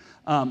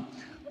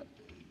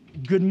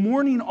Good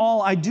morning,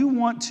 all. I do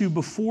want to,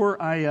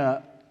 before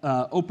I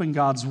open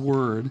God's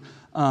Word,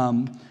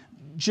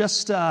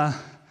 just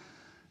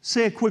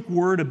say a quick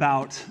word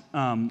about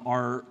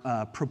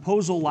our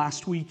proposal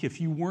last week.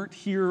 If you weren't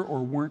here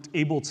or weren't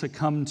able to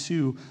come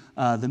to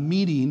the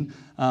meeting,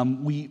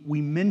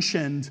 we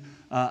mentioned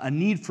a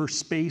need for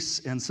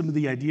space and some of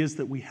the ideas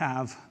that we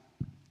have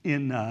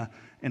in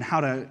how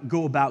to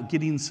go about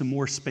getting some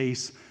more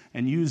space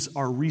and use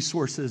our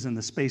resources and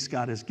the space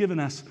God has given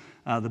us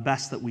the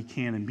best that we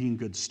can and being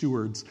good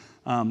stewards.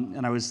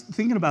 And I was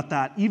thinking about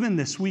that even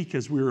this week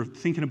as we were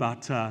thinking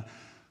about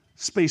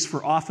space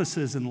for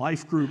offices and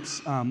life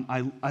groups.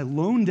 I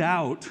loaned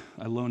out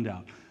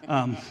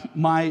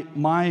my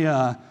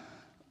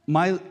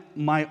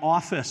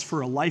office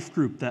for a life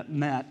group that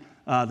met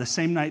the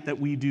same night that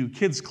we do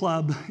kids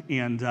club,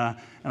 and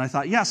I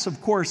thought, yes, of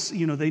course,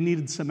 they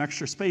needed some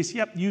extra space.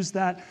 Yep, use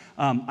that.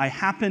 I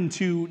happened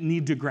to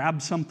need to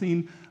grab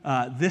something.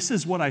 This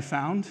is what I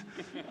found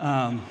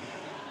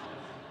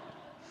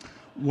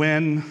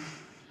when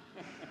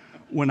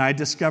I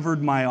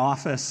discovered my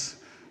office.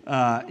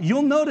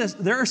 You'll notice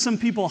there are some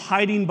people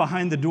hiding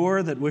behind the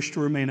door that wish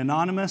to remain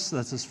anonymous.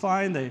 That's just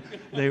fine. They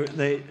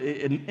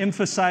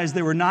emphasized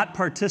they were not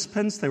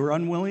participants. They were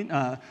unwilling.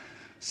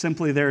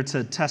 Simply there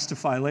to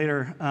testify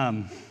later.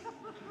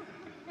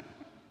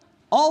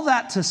 All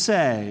that to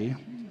say,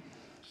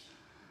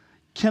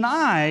 can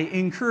I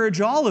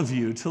encourage all of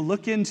you to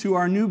look into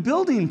our new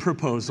building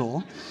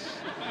proposal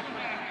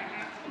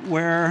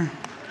where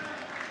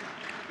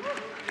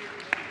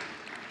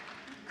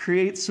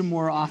create some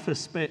more office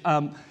space.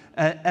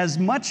 As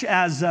much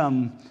as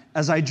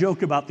I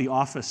joke about the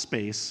office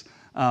space,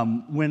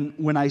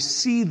 when I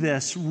see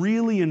this,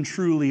 really and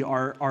truly,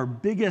 our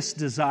biggest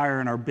desire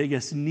and our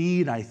biggest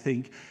need, I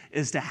think,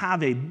 is to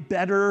have a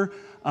better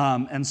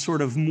and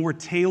sort of more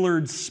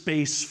tailored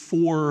space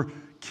for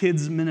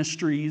kids'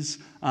 ministries.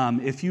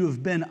 If you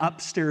have been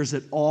upstairs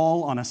at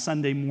all on a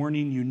Sunday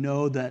morning, you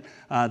know that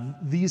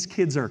these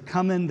kids are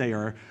coming. They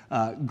are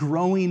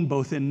growing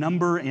both in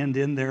number and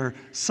in their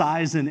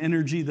size and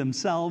energy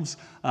themselves.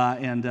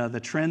 And the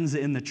trends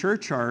in the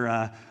church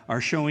are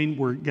showing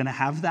we're going to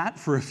have that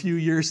for a few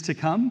years to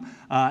come.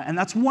 And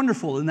that's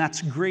wonderful and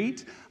that's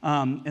great.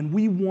 And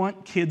we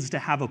want kids to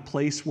have a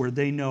place where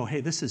they know,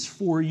 hey, this is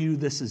for you.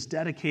 This is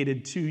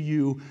dedicated to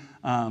you.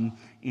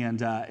 And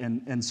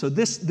so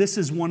this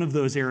is one of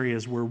those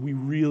areas where we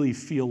really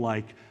feel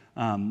like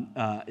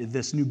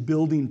this new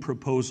building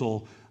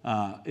proposal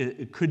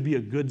it could be a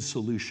good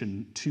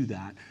solution to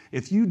that.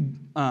 If you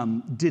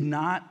did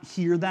not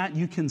hear that,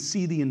 you can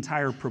see the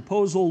entire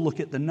proposal, look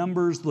at the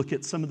numbers, look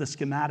at some of the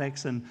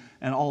schematics and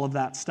all of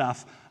that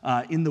stuff.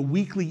 In the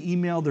weekly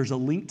email, there's a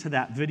link to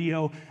that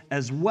video,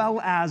 as well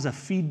as a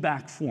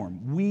feedback form.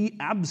 We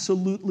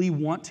absolutely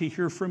want to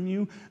hear from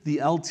you.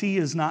 The LT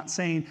is not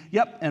saying,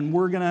 yep, and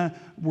we're gonna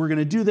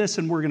do this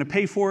and we're gonna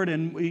pay for it,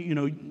 and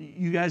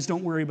you guys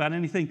don't worry about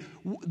anything.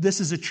 This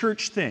is a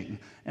church thing,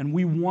 and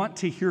we want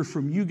to hear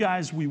from you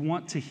guys. We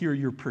want to hear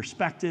your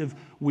perspective.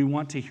 We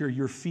want to hear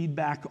your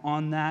feedback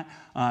on that.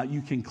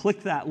 You can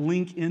click that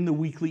link in the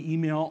weekly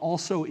email.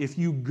 Also, if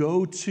you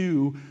go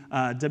to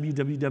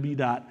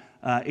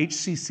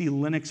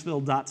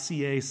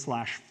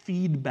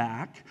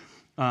www.hcclinuxville.ca/feedback,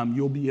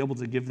 you'll be able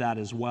to give that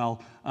as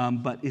well.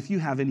 But if you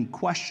have any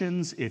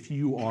questions, if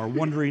you are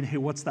wondering, hey,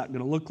 what's that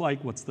going to look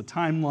like? What's the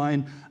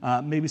timeline?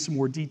 Maybe some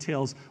more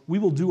details. We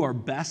will do our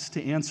best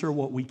to answer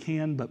what we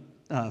can, but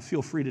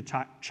feel free to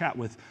chat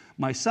with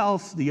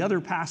myself, the other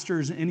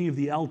pastors, any of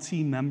the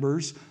LT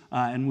members,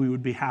 and we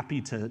would be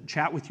happy to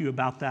chat with you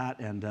about that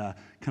and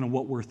kind of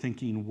what we're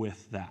thinking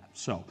with that.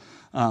 So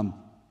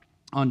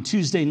on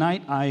Tuesday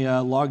night,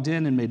 I logged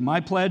in and made my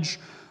pledge,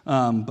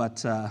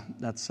 but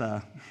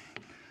that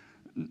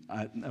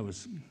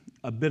was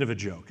a bit of a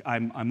joke.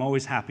 I'm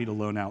always happy to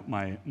loan out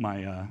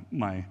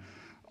my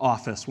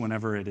office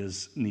whenever it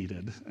is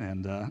needed,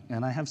 and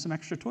I have some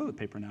extra toilet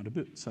paper now to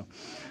boot. So.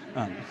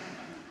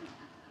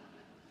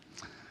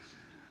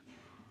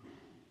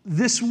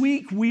 This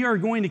week, we are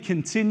going to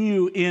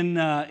continue in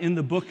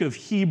the book of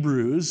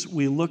Hebrews.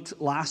 We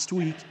looked last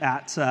week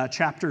at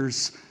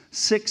chapters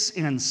 6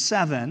 and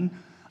 7.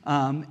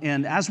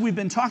 And as we've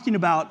been talking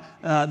about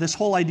this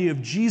whole idea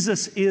of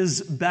Jesus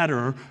is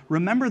better,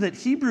 remember that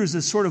Hebrews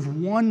is sort of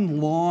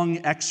one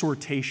long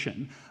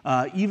exhortation.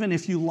 Even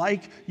if you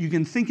like, you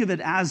can think of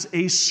it as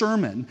a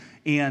sermon.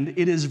 And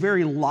it is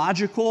very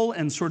logical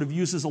and sort of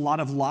uses a lot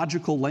of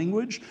logical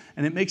language.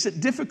 And it makes it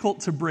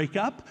difficult to break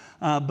up.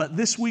 But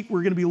this week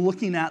we're going to be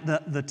looking at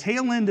the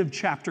tail end of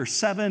chapter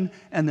 7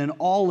 and then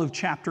all of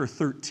chapter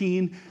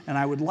 13. And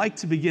I would like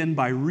to begin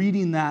by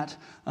reading that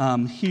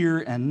here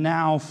and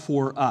now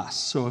for us.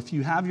 So if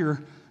you have your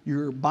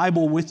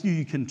Bible with you,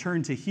 you can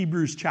turn to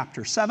Hebrews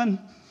chapter 7.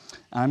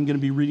 I'm going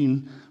to be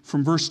reading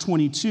from verse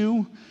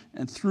 22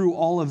 and through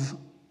all of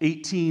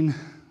 18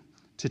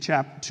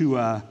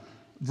 to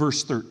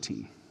verse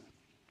 13.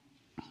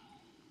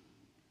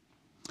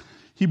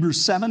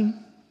 Hebrews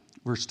 7,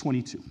 verse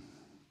 22.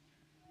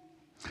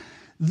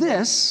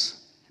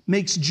 This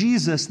makes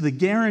Jesus the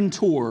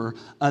guarantor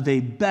of a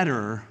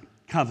better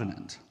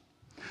covenant.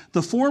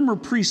 The former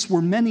priests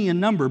were many in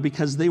number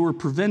because they were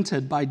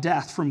prevented by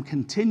death from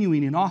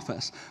continuing in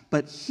office,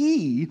 but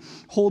he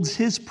holds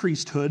his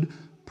priesthood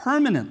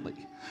permanently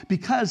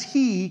because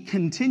he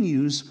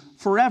continues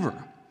forever.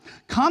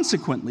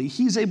 Consequently,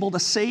 he's able to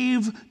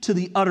save to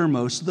the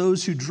uttermost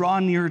those who draw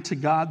near to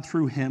God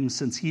through him,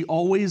 since he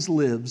always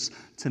lives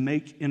to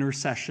make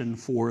intercession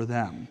for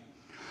them.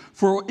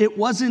 For it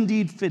was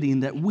indeed fitting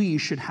that we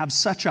should have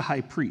such a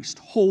high priest,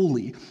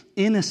 holy,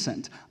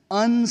 innocent,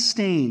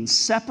 unstained,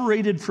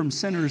 separated from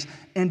sinners,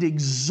 and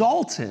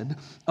exalted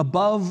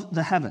above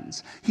the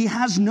heavens. He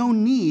has no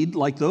need,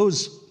 like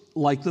those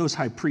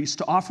high priests,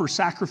 to offer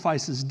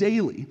sacrifices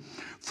daily,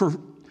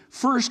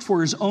 first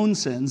for his own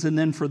sins and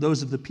then for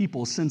those of the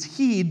people, since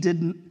he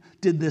did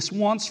this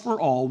once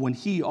for all when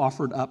he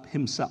offered up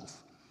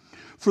himself.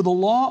 For the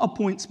law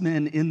appoints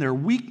men in their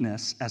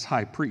weakness as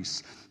high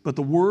priests, but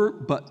the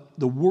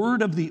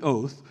word of the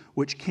oath,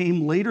 which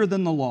came later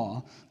than the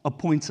law,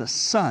 appoints a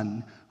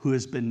son who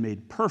has been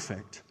made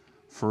perfect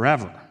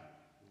forever.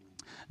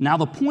 Now,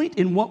 the point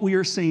in what we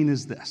are saying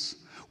is this: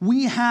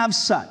 we have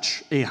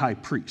such a high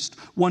priest,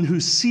 one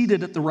who's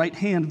seated at the right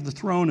hand of the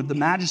throne of the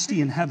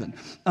majesty in heaven,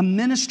 a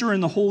minister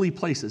in the holy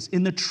places,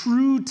 in the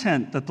true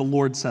tent that the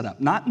Lord set up,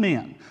 not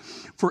man.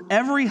 For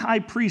every high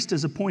priest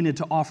is appointed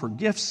to offer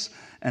gifts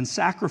and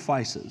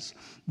sacrifices.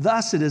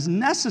 Thus, it is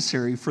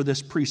necessary for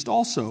this priest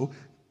also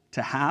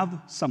to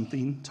have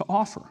something to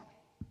offer.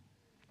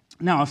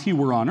 Now, if he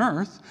were on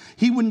earth,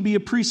 he wouldn't be a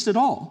priest at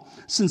all,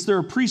 since there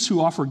are priests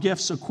who offer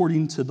gifts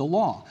according to the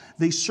law.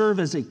 They serve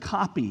as a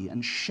copy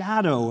and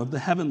shadow of the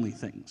heavenly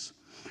things.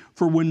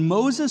 For when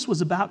Moses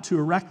was about to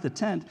erect the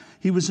tent,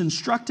 he was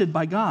instructed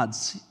by God,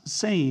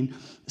 saying,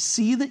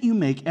 "See that you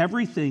make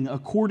everything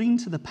according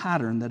to the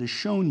pattern that is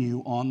shown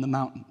you on the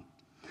mountain."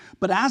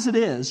 But as it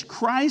is,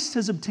 Christ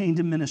has obtained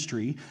a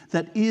ministry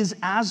that is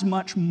as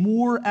much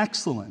more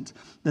excellent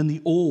than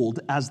the old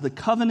as the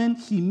covenant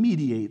he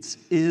mediates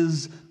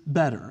is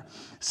better,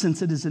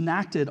 since it is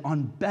enacted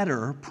on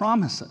better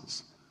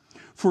promises.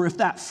 For if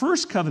that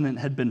first covenant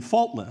had been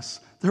faultless,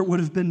 there would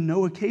have been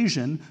no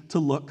occasion to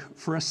look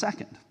for a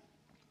second.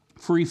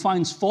 For he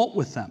finds fault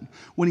with them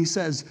when he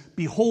says,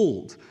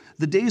 "Behold,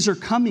 the days are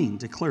coming,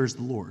 declares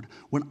the Lord,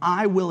 when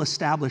I will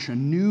establish a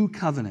new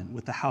covenant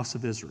with the house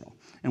of Israel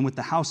and with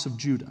the house of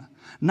Judah,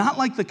 not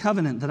like the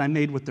covenant that I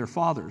made with their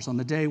fathers on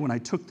the day when I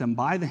took them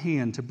by the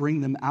hand to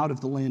bring them out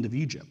of the land of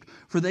Egypt,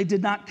 for they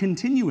did not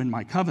continue in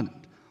my covenant.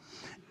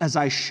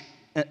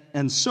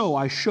 And so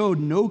I showed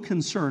no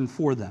concern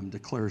for them,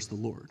 declares the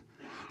Lord.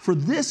 For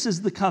this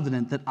is the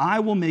covenant that I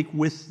will make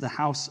with the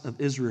house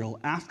of Israel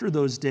after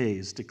those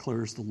days,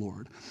 declares the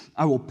Lord.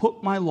 I will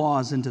put my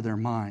laws into their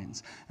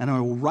minds, and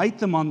I will write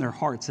them on their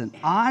hearts, and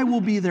I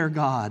will be their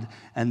God,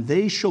 and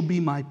they shall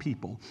be my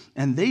people.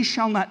 And they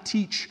shall not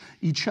teach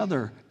each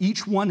other,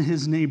 each one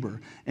his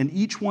neighbor, and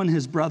each one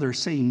his brother,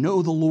 saying,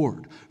 Know the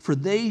Lord. For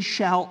they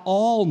shall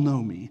all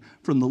know me,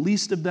 from the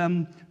least of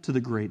them to the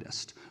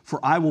greatest. For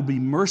I will be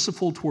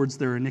merciful towards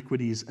their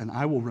iniquities, and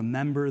I will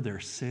remember their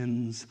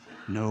sins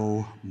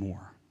no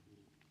more.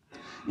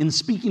 In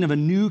speaking of a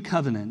new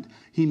covenant,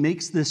 he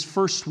makes this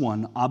first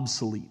one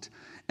obsolete.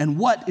 And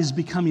what is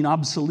becoming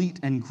obsolete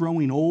and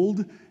growing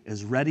old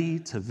is ready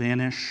to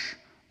vanish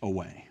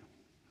away.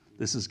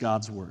 This is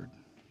God's word.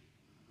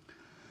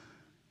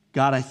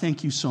 God, I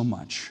thank you so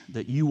much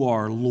that you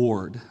are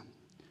Lord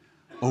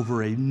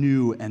over a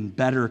new and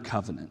better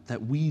covenant,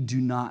 that we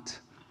do not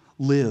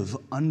live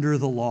under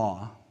the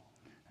law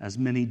as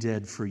many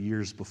did for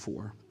years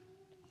before.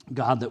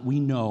 God, that we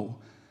know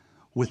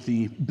with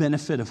the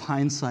benefit of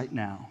hindsight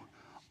now,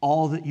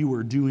 all that you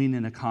are doing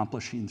and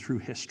accomplishing through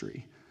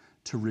history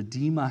to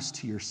redeem us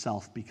to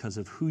yourself because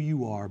of who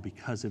you are,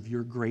 because of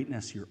your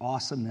greatness, your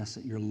awesomeness,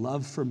 and your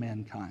love for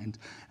mankind.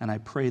 And I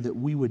pray that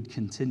we would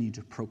continue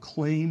to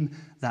proclaim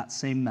that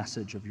same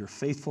message of your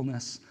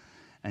faithfulness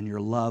and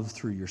your love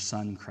through your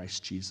Son,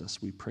 Christ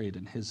Jesus. We pray it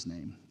in his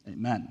name.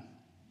 Amen.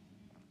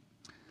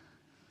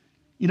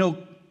 You know,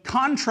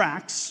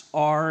 contracts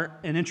are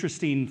an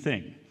interesting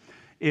thing.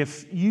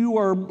 If you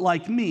are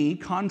like me,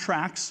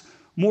 contracts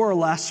more or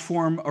less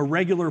form a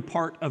regular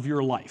part of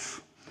your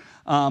life.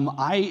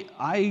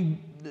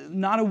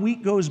 Not a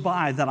week goes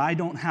by that I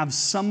don't have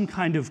some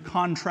kind of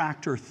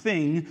contract or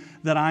thing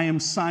that I am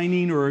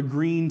signing or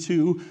agreeing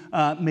to.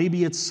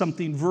 Maybe it's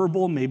something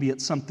verbal, maybe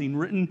it's something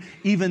written.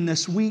 Even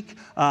this week,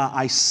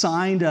 I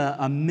signed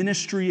a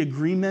ministry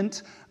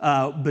agreement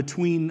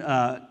between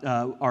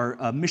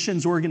our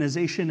missions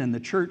organization and the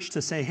church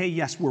to say, hey,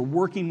 yes, we're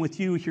working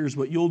with you. Here's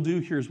what you'll do.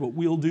 Here's what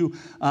we'll do.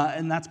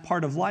 And that's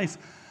part of life.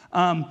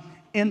 And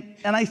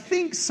I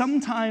think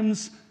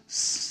sometimes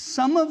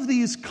some of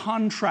these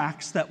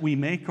contracts that we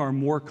make are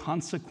more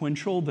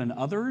consequential than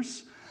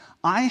others.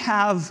 I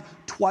have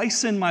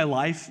twice in my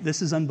life,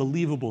 this is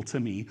unbelievable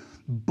to me,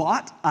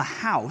 bought a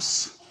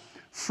house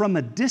from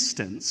a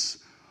distance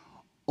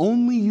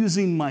only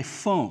using my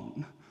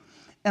phone.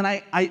 And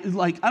I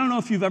don't know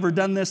if you've ever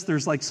done this.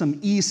 There's like some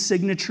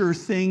e-signature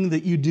thing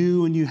that you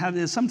do, and you have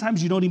this.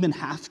 Sometimes you don't even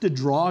have to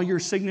draw your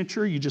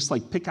signature. You just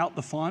like pick out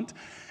the font.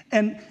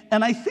 And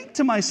I think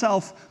to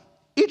myself,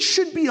 it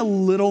should be a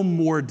little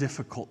more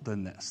difficult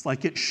than this.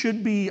 Like it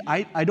should be,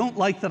 I don't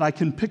like that I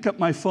can pick up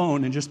my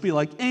phone and just be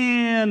like,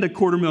 and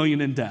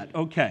 $250,000 in debt.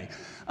 Okay.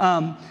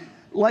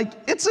 Like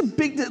it's a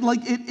big, like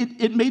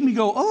it made me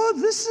go, oh,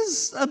 this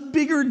is a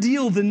bigger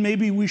deal than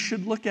maybe we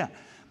should look at.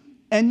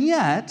 And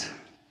yet,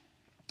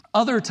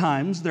 other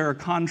times, there are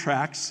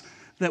contracts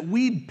that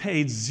we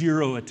paid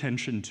zero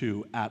attention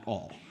to at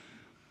all.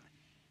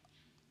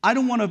 I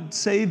don't want to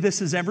say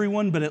this is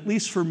everyone, but at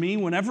least for me,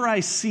 whenever I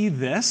see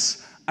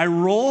this, I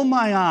roll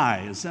my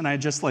eyes and I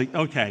just like,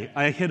 okay,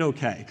 I hit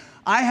okay.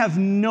 I have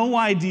no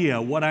idea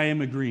what I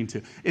am agreeing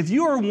to. If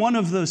you are one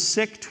of those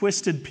sick,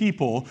 twisted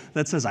people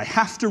that says, I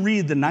have to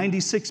read the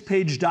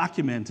 96-page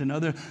document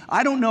and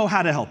I don't know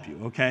how to help you,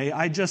 okay?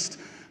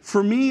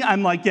 For me,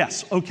 I'm like,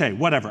 yes, okay,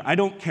 whatever. I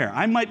don't care.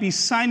 I might be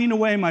signing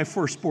away my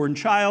firstborn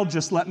child.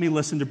 Just let me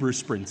listen to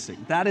Bruce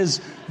Springsteen.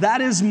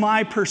 That is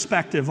my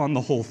perspective on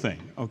the whole thing,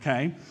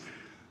 okay?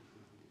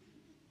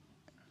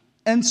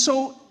 And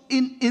so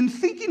in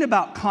thinking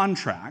about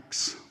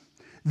contracts,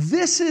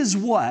 this is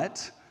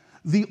what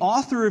the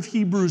author of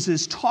Hebrews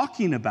is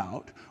talking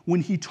about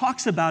when he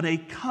talks about a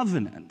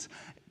covenant.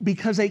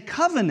 Because a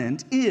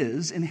covenant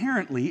is,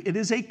 inherently, it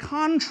is a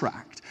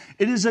contract.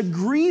 It is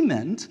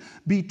agreement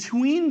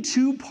between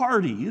two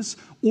parties,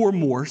 or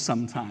more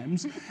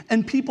sometimes,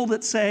 and people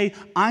that say,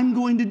 I'm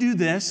going to do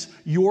this,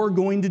 you're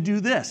going to do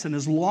this. And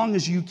as long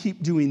as you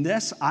keep doing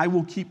this, I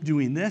will keep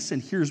doing this,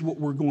 and here's what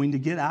we're going to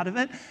get out of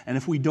it. And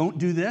if we don't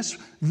do this,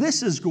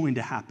 this is going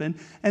to happen.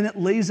 And it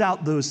lays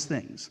out those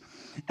things.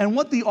 And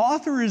what the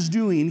author is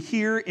doing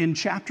here in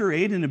chapter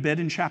 8 and a bit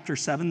in chapter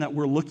 7 that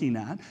we're looking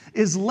at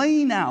is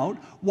laying out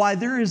why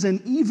there is an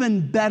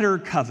even better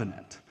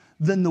covenant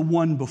than the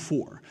one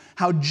before.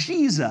 How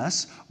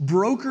Jesus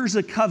brokers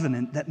a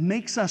covenant that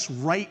makes us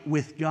right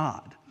with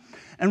God.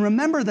 And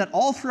remember that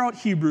all throughout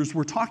Hebrews,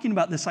 we're talking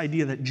about this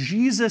idea that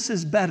Jesus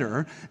is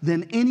better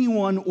than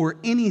anyone or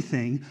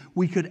anything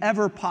we could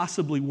ever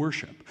possibly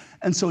worship.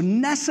 And so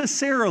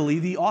necessarily,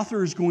 the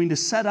author is going to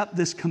set up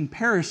this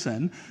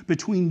comparison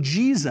between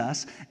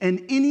Jesus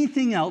and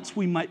anything else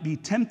we might be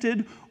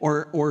tempted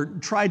or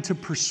tried to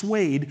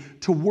persuade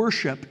to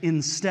worship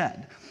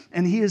instead.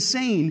 And he is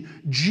saying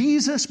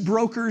Jesus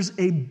brokers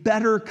a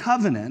better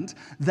covenant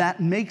that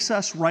makes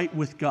us right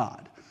with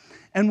God.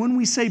 And when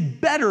we say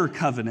better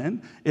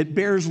covenant, it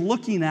bears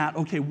looking at,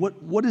 okay,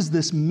 what does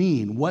this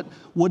mean?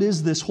 What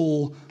is this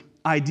whole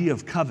idea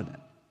of covenant?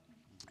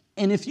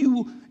 And if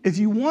you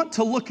want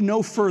to look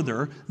no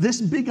further,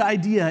 this big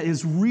idea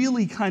is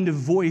really kind of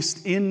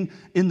voiced in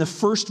the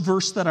first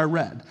verse that I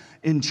read,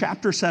 in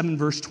chapter 7,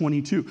 verse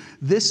 22.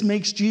 This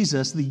makes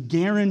Jesus the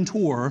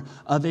guarantor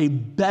of a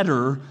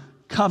better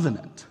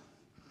covenant.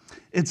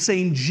 It's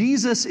saying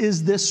Jesus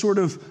is this sort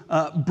of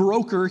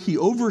broker. He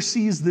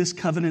oversees this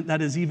covenant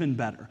that is even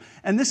better.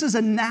 And this is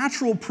a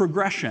natural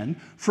progression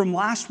from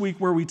last week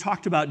where we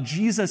talked about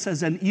Jesus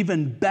as an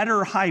even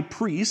better high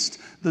priest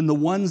than the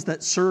ones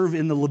that serve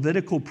in the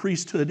Levitical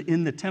priesthood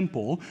in the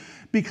temple,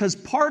 because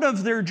part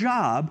of their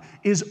job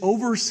is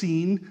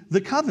overseeing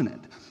the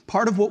covenant.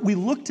 Part of what we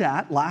looked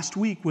at last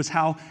week was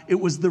how it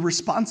was the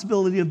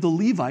responsibility of the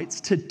Levites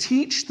to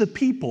teach the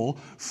people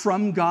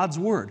from God's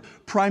word.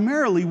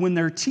 Primarily when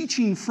they're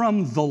teaching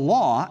from the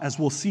law, as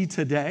we'll see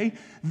today,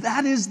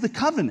 that is the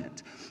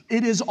covenant.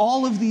 It is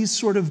all of these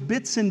sort of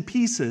bits and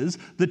pieces,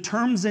 the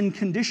terms and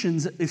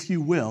conditions, if you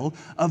will,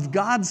 of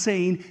God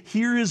saying,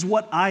 here is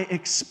what I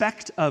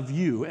expect of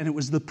you. And it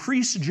was the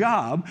priest's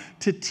job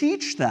to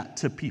teach that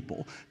to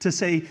people, to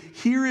say,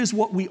 here is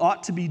what we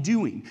ought to be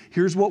doing.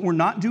 Here's what we're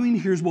not doing.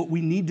 Here's what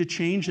we need to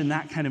change, and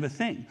that kind of a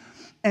thing.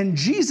 And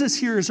Jesus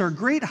here, as our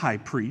great high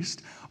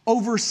priest,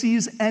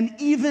 oversees an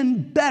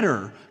even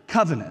better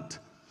covenant.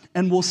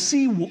 And we'll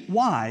see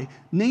why,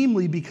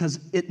 namely because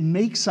it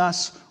makes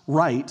us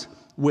right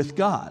with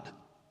God.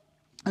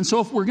 And so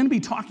if we're going to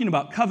be talking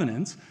about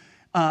covenants,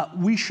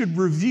 we should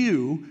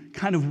review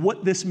kind of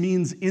what this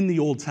means in the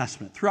Old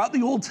Testament. Throughout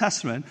the Old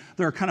Testament,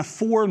 there are kind of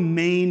four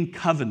main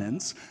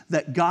covenants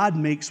that God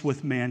makes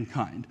with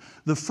mankind.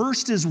 The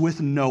first is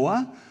with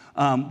Noah,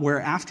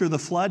 where after the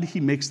flood, he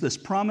makes this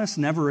promise,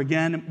 never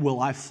again will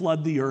I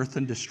flood the earth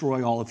and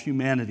destroy all of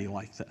humanity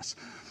like this.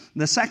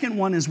 The second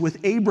one is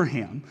with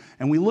Abraham,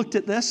 and we looked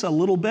at this a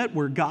little bit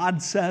where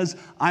God says,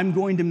 I'm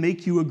going to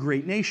make you a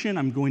great nation,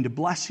 I'm going to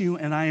bless you,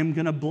 and I am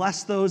going to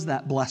bless those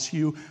that bless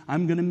you.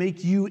 I'm going to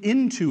make you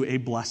into a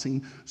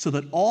blessing so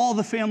that all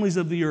the families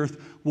of the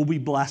earth will be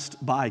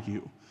blessed by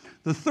you.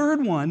 The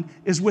third one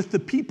is with the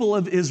people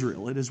of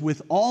Israel. It is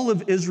with all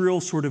of Israel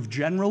sort of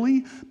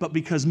generally, but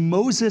because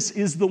Moses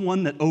is the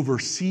one that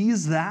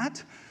oversees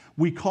that,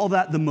 We call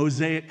that the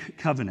Mosaic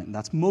covenant.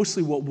 That's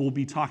mostly what we'll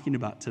be talking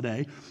about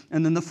today.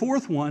 And then the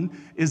fourth one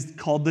is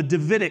called the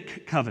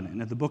Davidic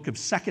covenant. In the book of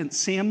 2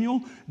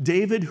 Samuel,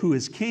 David, who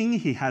is king,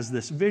 he has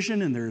this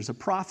vision, and there's a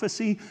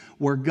prophecy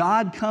where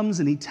God comes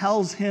and he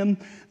tells him,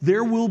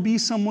 there will be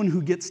someone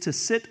who gets to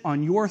sit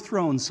on your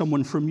throne,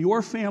 someone from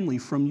your family,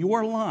 from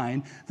your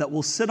line, that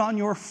will sit on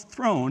your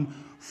throne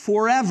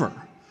forever.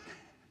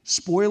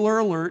 Spoiler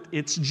alert,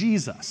 it's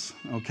Jesus,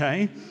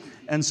 okay?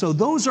 And so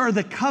those are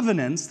the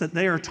covenants that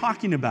they are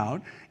talking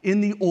about in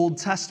the Old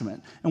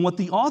Testament. And what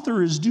the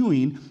author is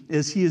doing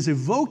is he is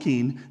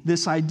evoking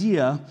this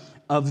idea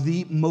of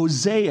the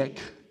Mosaic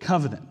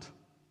covenant.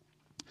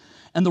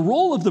 And the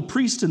role of the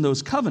priest in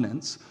those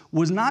covenants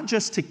was not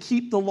just to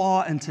keep the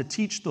law and to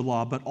teach the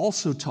law, but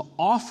also to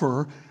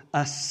offer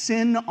a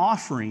sin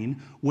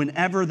offering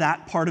whenever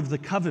that part of the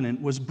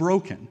covenant was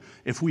broken.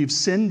 If we've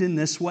sinned in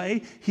this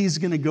way, he's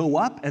going to go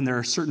up, and there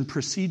are certain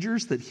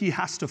procedures that he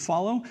has to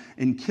follow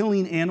in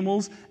killing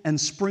animals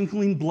and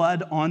sprinkling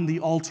blood on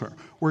the altar.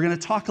 We're going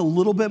to talk a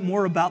little bit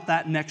more about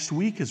that next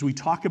week as we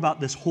talk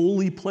about this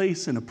holy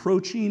place and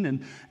approaching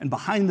and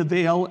behind the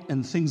veil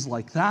and things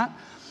like that.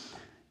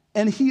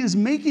 And he is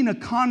making a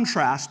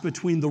contrast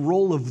between the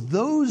role of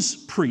those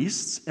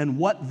priests and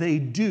what they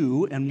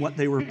do and what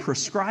they were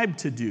prescribed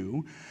to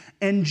do,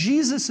 and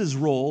Jesus'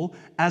 role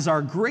as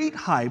our great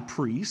high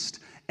priest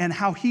and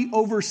how he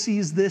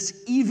oversees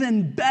this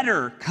even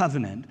better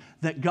covenant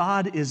that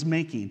God is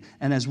making.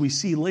 And as we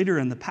see later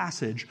in the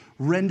passage,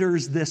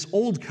 renders this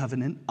old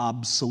covenant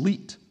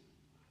obsolete.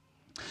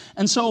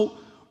 And so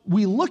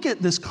we look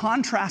at this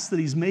contrast that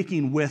he's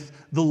making with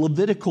the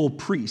Levitical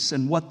priests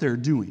and what they're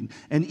doing.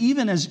 And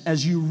even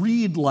as you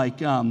read,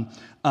 like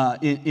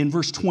in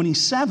verse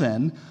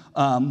 27,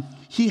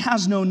 he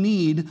has no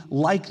need,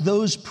 like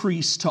those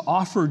priests, to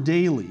offer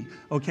daily.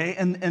 Okay?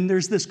 And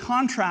there's this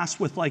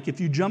contrast with, like,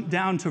 if you jump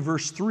down to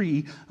verse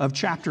 3 of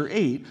chapter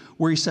 8,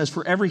 where he says,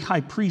 for every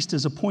high priest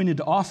is appointed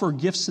to offer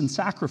gifts and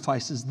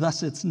sacrifices.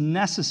 Thus it's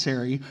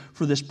necessary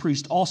for this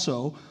priest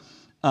also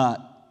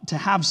to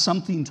have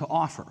something to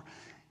offer.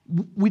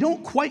 We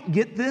don't quite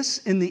get this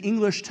in the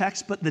English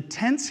text, but the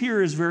tense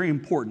here is very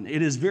important.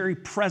 It is very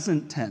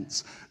present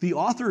tense. The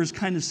author is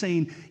kind of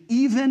saying,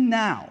 even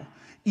now,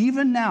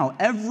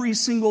 every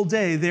single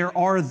day, there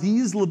are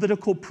these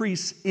Levitical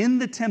priests in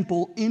the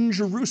temple in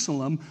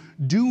Jerusalem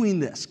doing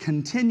this,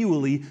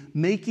 continually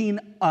making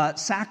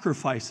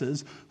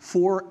sacrifices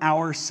for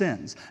our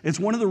sins. It's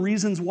one of the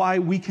reasons why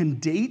we can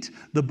date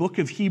the book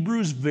of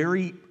Hebrews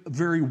very,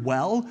 very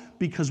well,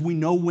 because we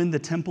know when the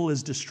temple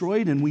is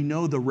destroyed and we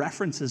know the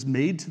references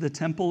made to the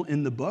temple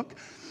in the book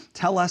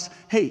tell us,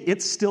 hey,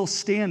 it's still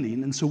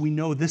standing. And so we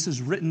know this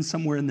is written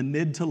somewhere in the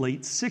mid to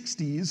late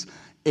 60s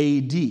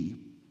AD.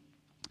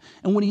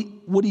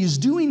 And what he's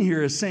doing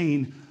here is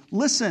saying,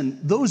 listen,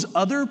 those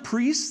other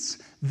priests,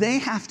 they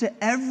have to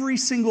every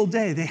single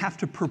day, they have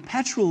to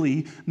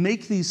perpetually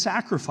make these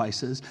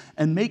sacrifices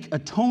and make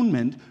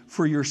atonement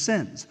for your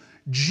sins.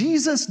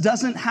 Jesus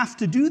doesn't have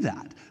to do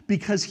that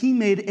because he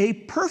made a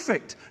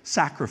perfect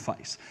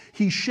sacrifice.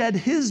 He shed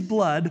his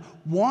blood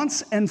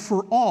once and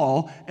for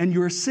all, and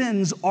your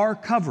sins are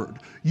covered.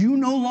 You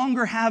no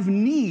longer have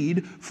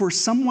need for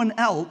someone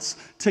else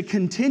to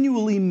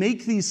continually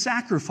make these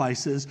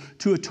sacrifices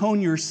to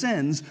atone your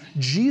sins.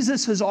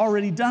 Jesus has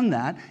already done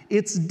that.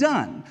 It's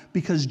done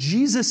because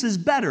Jesus is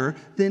better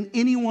than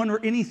anyone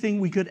or anything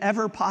we could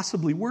ever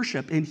possibly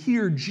worship. And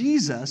here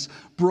Jesus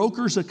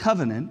brokers a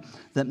covenant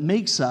that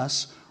makes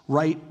us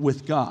right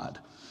with God.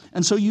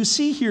 And so you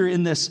see here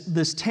in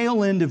this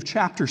tail end of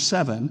chapter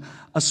 7,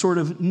 a sort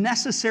of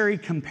necessary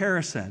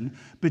comparison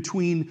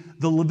between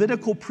the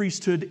Levitical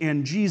priesthood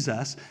and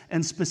Jesus,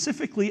 and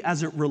specifically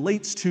as it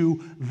relates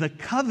to the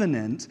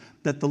covenant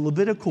that the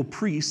Levitical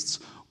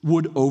priests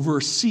would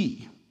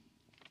oversee.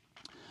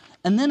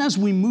 And then as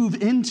we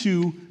move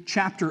into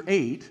chapter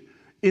 8,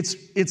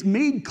 it's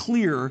made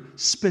clear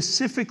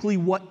specifically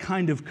what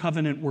kind of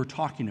covenant we're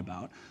talking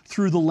about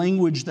through the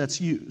language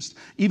that's used.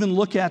 Even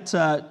look at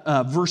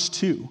verse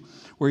 2,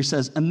 where he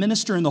says, a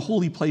minister in the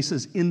holy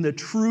places in the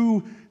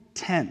true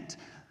tent.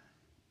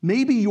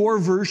 Maybe your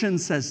version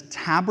says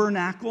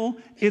tabernacle.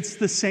 It's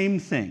the same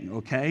thing,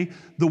 okay?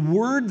 The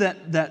word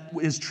that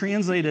is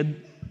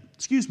translated,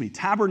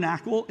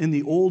 tabernacle in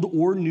the Old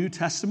or New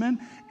Testament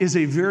is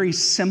a very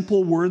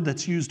simple word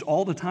that's used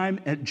all the time.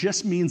 It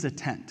just means a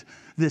tent.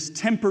 This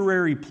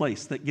temporary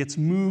place that gets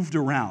moved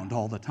around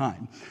all the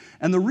time.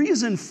 And the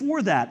reason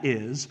for that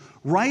is,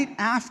 right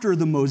after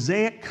the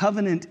Mosaic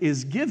covenant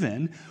is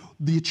given,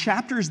 the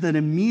chapters that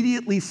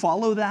immediately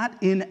follow that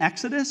in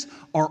Exodus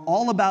are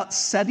all about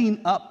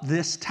setting up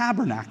this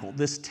tabernacle,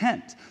 this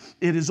tent.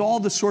 It is all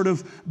the sort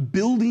of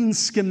building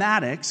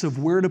schematics of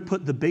where to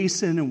put the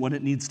basin and what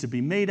it needs to be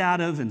made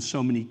out of, and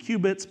so many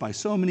cubits by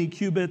so many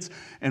cubits,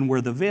 and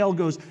where the veil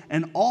goes,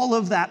 and all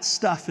of that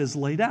stuff is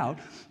laid out.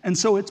 And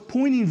so it's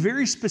pointing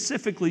very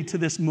specifically to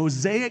this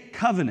Mosaic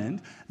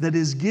covenant that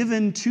is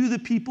given to the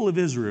people of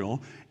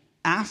Israel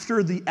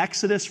after the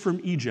Exodus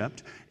from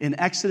Egypt in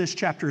Exodus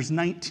chapters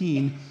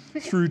 19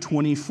 through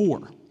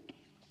 24.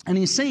 And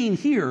he's saying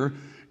here,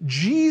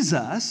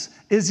 Jesus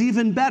is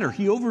even better.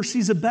 He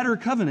oversees a better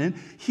covenant.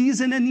 He's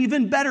in an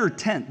even better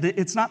tent.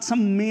 It's not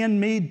some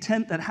man-made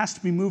tent that has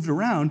to be moved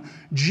around.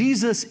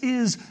 Jesus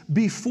is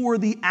before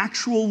the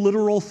actual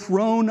literal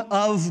throne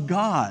of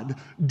God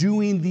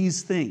doing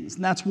these things.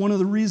 And that's one of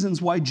the reasons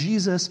why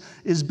Jesus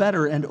is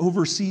better and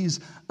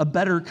oversees a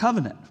better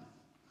covenant.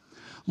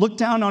 Look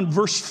down on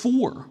verse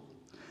 4.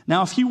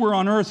 Now, if he were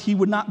on earth, he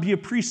would not be a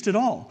priest at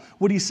all.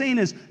 What he's saying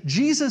is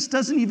Jesus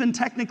doesn't even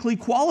technically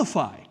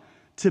qualify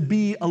to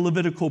be a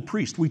Levitical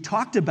priest. We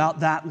talked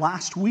about that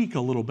last week a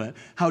little bit,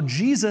 how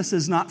Jesus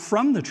is not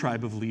from the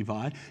tribe of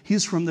Levi,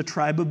 he's from the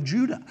tribe of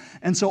Judah.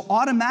 And so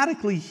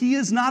automatically, he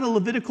is not a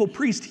Levitical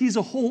priest, he's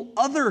a whole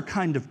other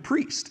kind of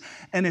priest.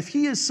 And if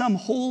he is some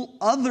whole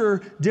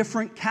other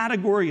different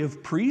category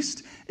of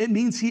priest, it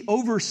means he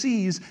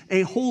oversees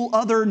a whole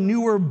other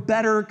newer,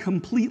 better,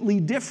 completely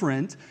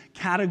different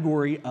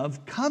category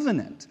of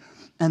covenant.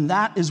 And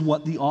that is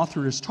what the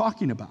author is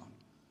talking about.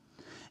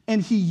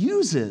 And he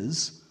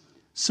uses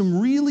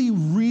some really,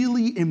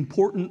 really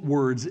important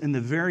words in the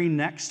very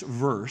next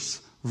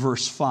verse,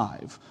 verse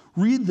 5.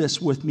 Read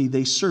this with me.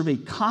 They serve a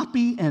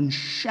copy and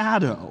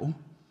shadow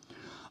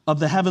of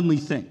the heavenly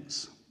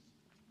things.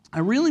 I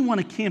really want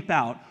to camp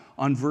out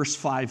on verse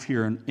 5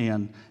 here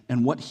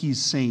and what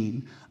he's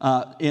saying.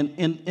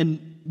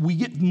 And we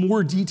get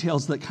more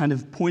details that kind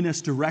of point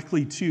us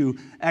directly to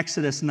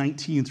Exodus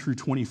 19 through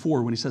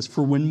 24 when he says,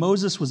 "For when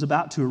Moses was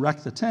about to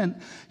erect the tent,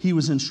 he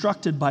was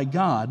instructed by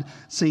God,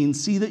 saying,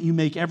 'See that you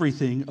make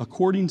everything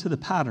according to the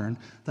pattern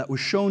that was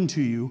shown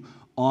to you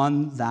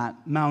on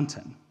that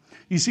mountain.'"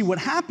 You see, what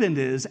happened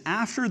is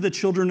after the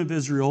children of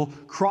Israel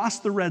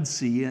crossed the Red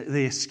Sea,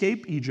 they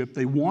escape Egypt,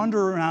 they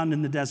wander around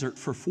in the desert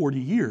for 40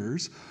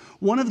 years.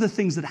 One of the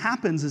things that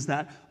happens is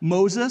that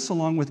Moses,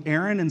 along with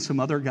Aaron and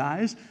some other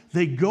guys,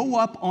 they go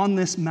up on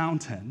this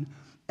mountain,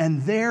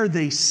 and there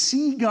they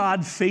see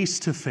God face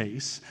to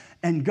face,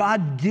 and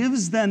God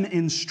gives them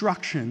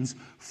instructions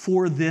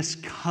for this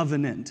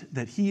covenant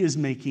that he is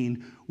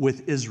making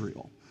with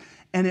Israel.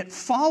 And it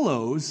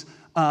follows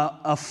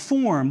a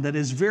form that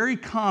is very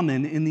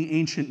common in the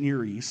ancient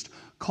Near East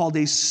called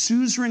a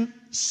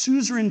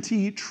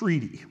suzerainty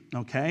treaty,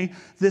 okay?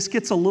 This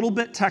gets a little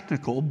bit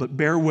technical, but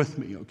bear with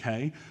me,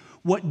 okay?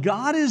 What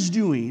God is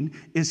doing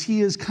is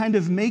he is kind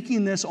of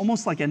making this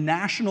almost like a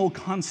national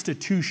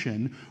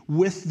constitution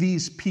with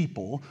these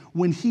people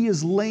when he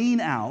is laying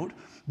out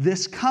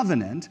this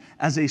covenant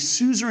as a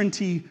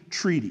suzerainty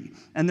treaty.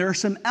 And there are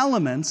some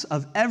elements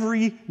of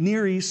every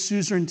Near East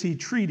suzerainty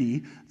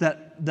treaty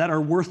that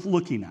are worth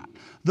looking at.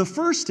 The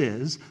first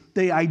is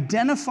they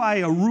identify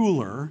a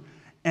ruler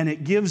and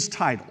it gives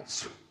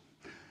titles.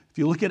 If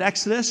you look at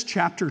Exodus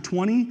chapter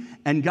 20,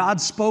 and God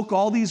spoke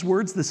all these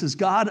words. This is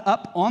God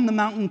up on the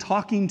mountain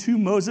talking to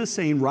Moses,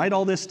 saying, write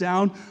all this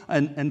down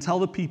and tell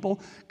the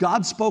people.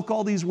 God spoke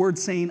all these words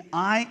saying,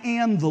 I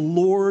am the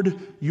Lord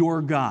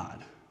your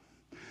God.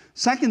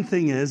 Second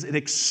thing is, it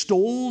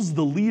extols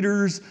the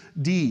leader's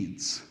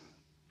deeds.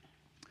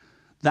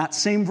 That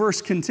same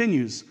verse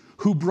continues,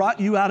 who brought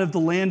you out of the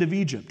land of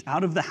Egypt,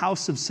 out of the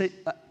house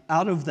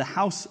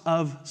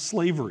of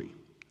slavery.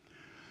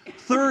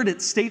 Third,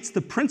 it states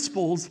the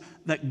principles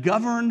that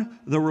govern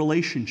the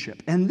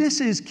relationship. And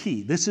this is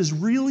key. This is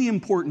really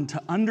important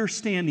to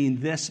understanding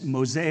this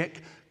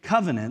Mosaic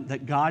covenant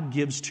that God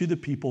gives to the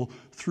people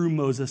through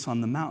Moses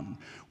on the mountain.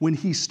 When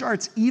he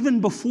starts,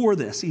 even before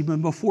this,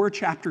 even before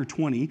chapter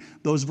 20,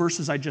 those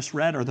verses I just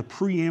read are the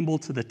preamble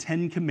to the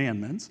 10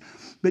 Commandments.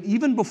 But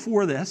even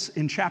before this,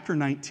 in chapter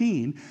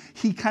 19,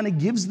 he kind of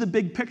gives the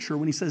big picture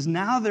when he says,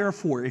 now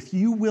therefore, if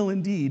you will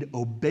indeed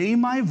obey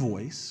my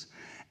voice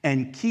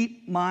and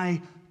keep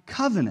my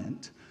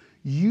covenant,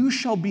 you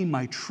shall be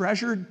my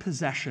treasured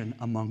possession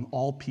among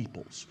all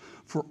peoples.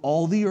 For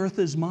all the earth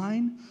is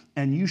mine,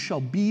 and you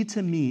shall be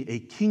to me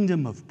a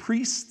kingdom of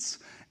priests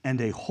and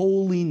a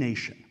holy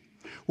nation.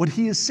 What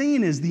he is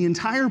saying is the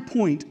entire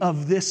point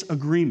of this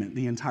agreement,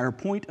 the entire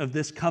point of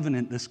this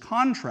covenant, this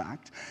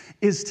contract,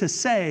 is to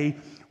say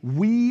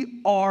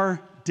we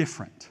are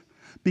different.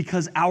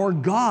 Because our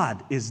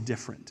God is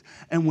different.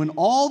 And when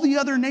all the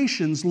other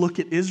nations look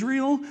at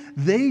Israel,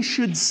 they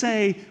should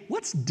say,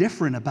 what's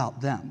different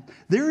about them?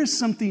 There is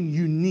something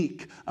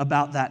unique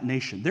about that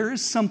nation. There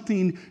is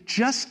something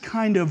just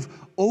kind of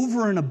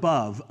over and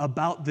above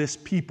about this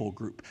people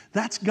group.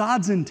 That's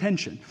God's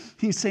intention.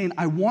 He's saying,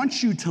 I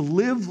want you to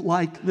live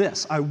like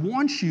this. I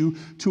want you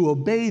to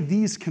obey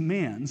these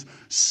commands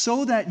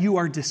so that you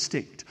are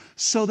distinct.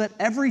 So that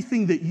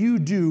everything that you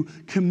do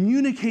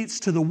communicates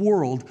to the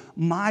world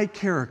my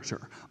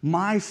character,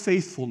 my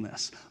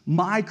faithfulness,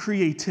 my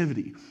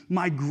creativity,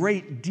 my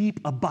great,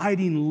 deep,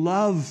 abiding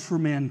love for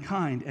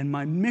mankind, and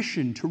my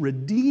mission to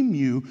redeem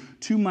you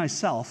to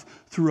myself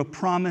through a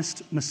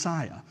promised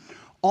Messiah.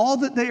 All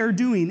that they are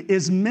doing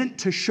is meant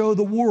to show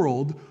the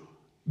world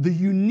the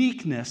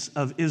uniqueness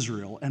of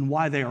Israel and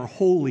why they are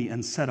holy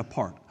and set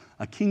apart,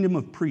 a kingdom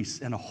of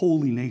priests and a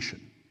holy nation.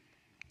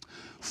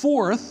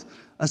 Fourth,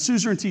 a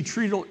suzerainty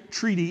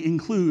treaty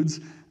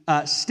includes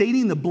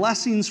stating the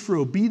blessings for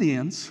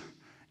obedience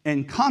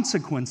and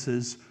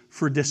consequences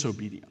for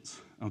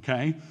disobedience,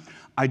 okay?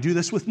 I do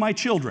this with my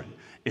children.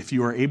 If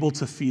you are able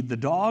to feed the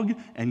dog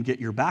and get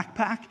your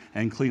backpack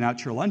and clean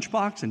out your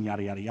lunchbox and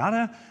yada, yada,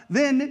 yada,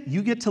 then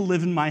you get to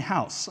live in my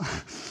house.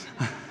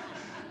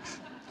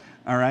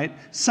 All right?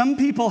 Some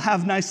people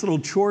have nice little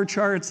chore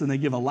charts and they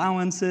give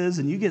allowances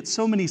and you get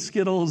so many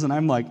Skittles and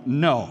I'm like,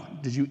 no.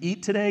 Did you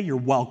eat today? You're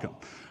welcome.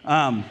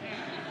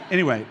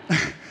 Anyway,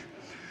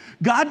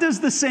 God does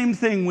the same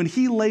thing when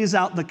he lays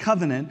out the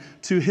covenant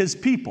to his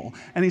people.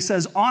 And he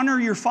says, honor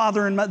your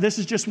father and mother. This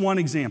is just one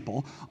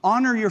example.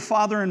 Honor your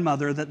father and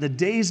mother that the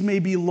days may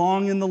be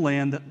long in the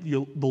land that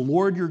the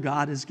Lord your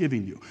God is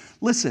giving you.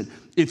 Listen,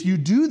 if you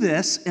do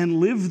this and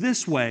live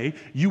this way,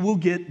 you will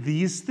get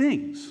these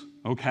things,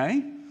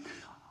 okay?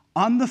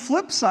 On the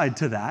flip side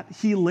to that,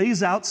 he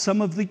lays out some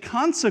of the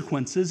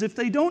consequences if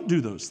they don't do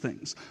those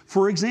things.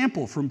 For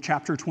example, from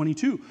chapter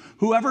 22,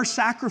 whoever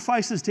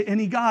sacrifices to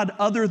any god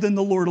other than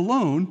the Lord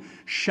alone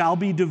shall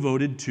be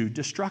devoted to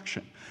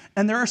destruction.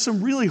 And there are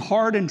some really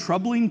hard and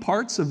troubling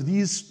parts of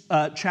these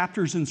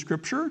chapters in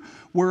Scripture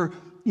where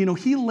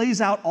he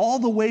lays out all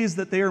the ways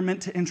that they are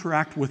meant to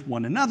interact with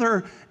one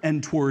another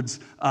and towards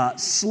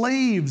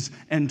slaves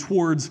and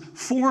towards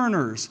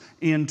foreigners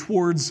and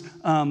towards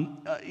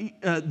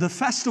the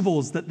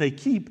festivals that they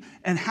keep,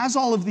 and has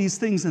all of these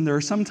things. And there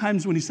are some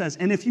times when he says,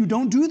 and if you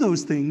don't do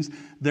those things,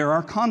 there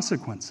are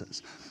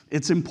consequences.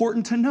 It's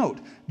important to note,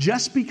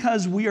 just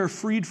because we are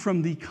freed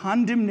from the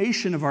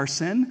condemnation of our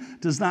sin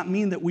does not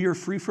mean that we are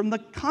free from the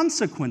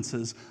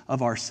consequences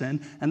of our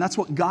sin. And that's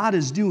what God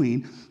is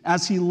doing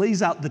as he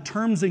lays out the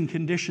terms and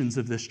conditions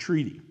of this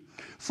treaty.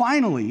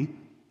 Finally,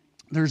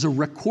 there's a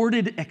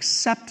recorded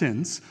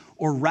acceptance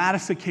or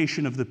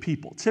ratification of the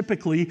people.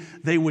 Typically,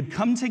 they would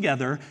come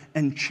together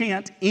and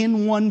chant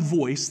in one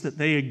voice that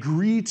they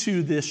agree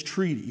to this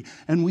treaty.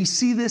 And we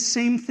see this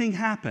same thing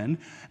happen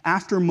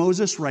after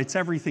Moses writes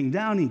everything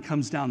down. He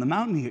comes down the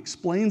mountain, he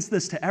explains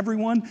this to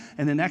everyone,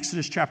 and in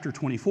Exodus chapter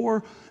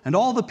 24, and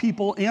all the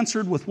people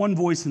answered with one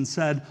voice and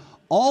said,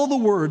 all the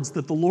words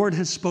that the Lord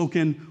has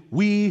spoken,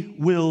 we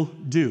will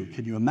do.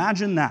 Can you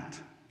imagine that?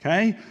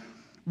 Okay?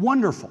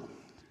 Wonderful.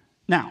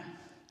 Now,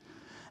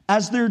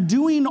 as they're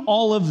doing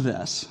all of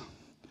this,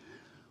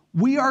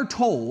 we are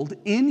told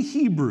in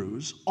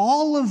Hebrews,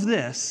 all of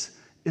this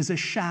is a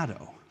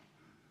shadow.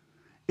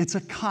 It's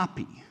a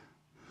copy.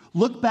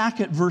 Look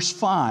back at verse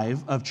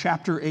 5 of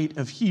chapter 8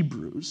 of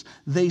Hebrews.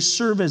 They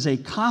serve as a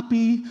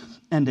copy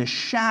and a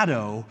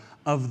shadow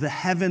of the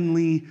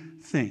heavenly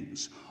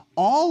things.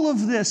 All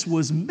of this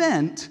was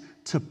meant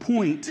to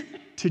point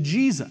to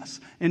Jesus.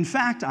 In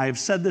fact, I have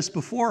said this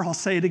before, I'll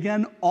say it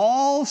again,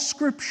 all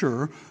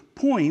Scripture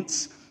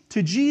points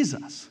to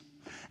Jesus.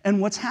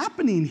 And what's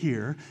happening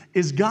here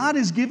is God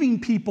is giving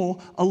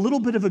people a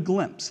little bit of a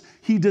glimpse.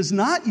 He does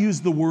not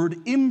use the word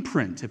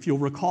imprint. If you'll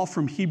recall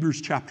from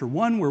Hebrews chapter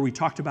 1, where we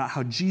talked about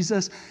how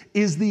Jesus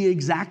is the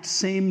exact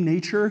same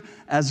nature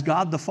as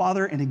God the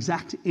Father, an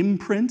exact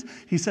imprint,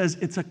 he says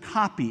it's a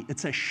copy,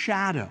 it's a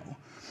shadow.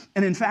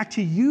 And in fact,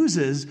 he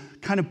uses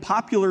kind of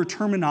popular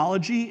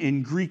terminology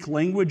in Greek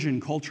language and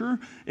culture.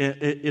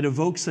 It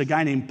evokes a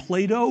guy named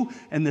Plato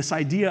and this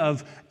idea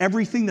of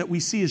everything that we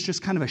see is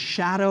just kind of a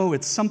shadow.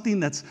 It's something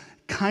that's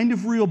kind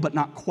of real, but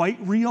not quite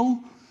real.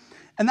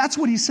 And that's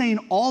what he's saying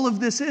all of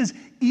this is.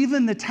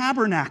 Even the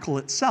tabernacle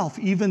itself,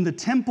 even the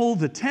temple,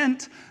 the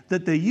tent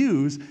that they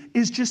use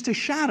is just a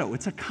shadow.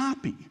 It's a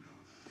copy.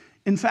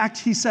 In fact,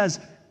 he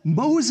says,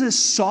 Moses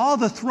saw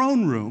the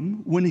throne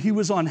room when he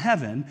was on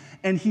heaven,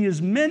 and he is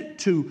meant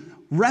to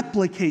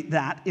replicate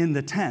that in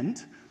the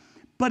tent,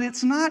 but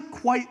it's not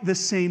quite the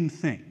same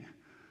thing,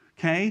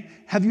 okay?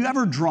 Have you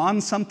ever drawn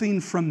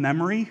something from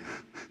memory?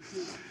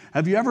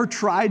 Have you ever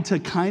tried to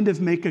kind of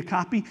make a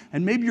copy?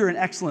 And maybe you're an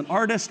excellent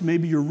artist,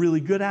 maybe you're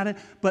really good at it,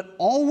 but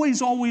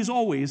always, always,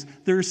 always,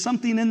 there's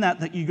something in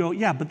that you go,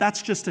 yeah, but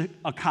that's just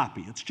a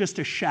copy. It's just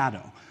a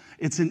shadow.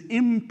 It's an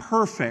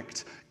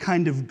imperfect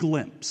kind of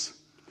glimpse.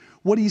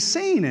 What he's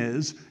saying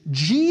is,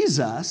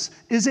 Jesus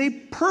is a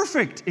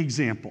perfect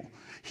example.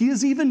 He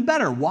is even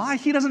better. Why?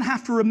 He doesn't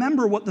have to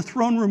remember what the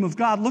throne room of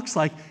God looks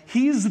like.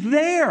 He's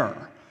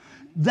there.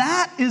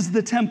 That is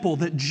the temple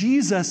that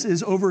Jesus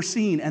is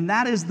overseeing, and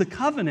that is the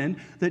covenant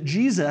that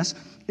Jesus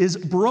is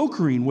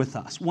brokering with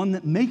us, one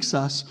that makes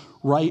us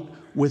right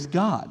with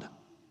God.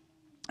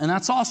 And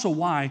that's also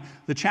why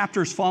the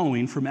chapters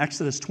following from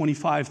Exodus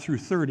 25 through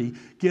 30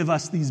 give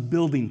us these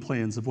building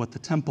plans of what the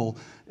temple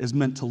is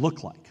meant to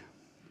look like.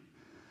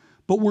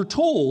 But we're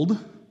told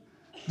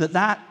that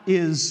that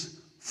is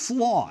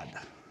flawed.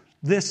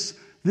 This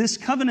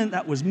covenant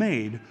that was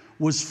made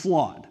was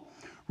flawed.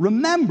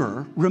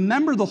 Remember,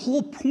 the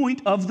whole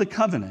point of the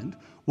covenant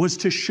was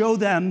to show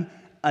them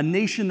a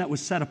nation that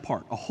was set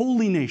apart, a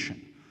holy nation,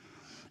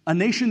 a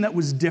nation that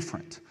was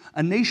different,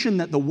 a nation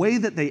that the way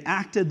that they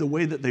acted, the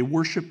way that they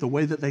worshiped, the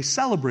way that they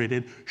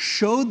celebrated,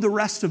 showed the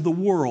rest of the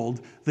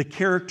world the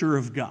character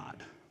of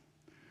God.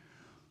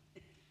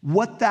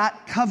 What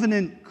that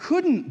covenant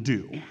couldn't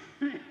do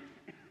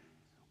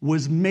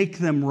was make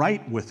them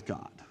right with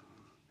God.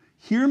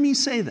 Hear me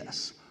say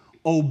this.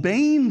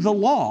 obeying the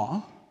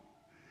law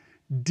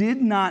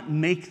did not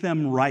make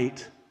them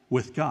right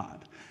with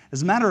God.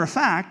 As a matter of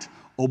fact,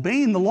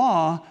 obeying the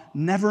law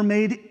never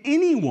made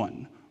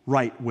anyone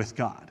right with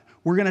God.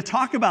 We're going to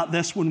talk about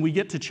this when we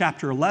get to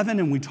chapter 11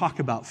 and we talk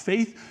about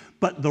faith,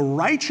 but the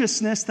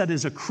righteousness that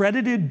is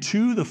accredited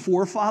to the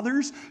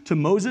forefathers, to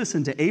Moses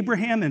and to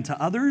Abraham and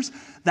to others,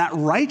 that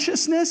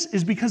righteousness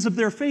is because of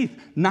their faith,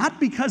 not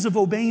because of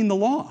obeying the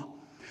law.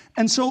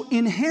 And so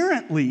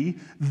inherently,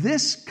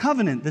 this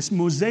covenant, this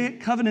Mosaic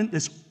covenant,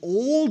 this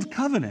old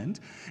covenant,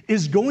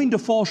 is going to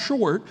fall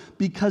short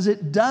because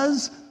it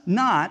does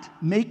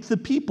not make the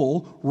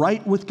people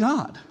right with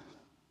God.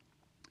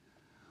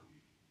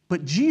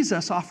 But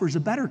Jesus offers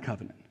a better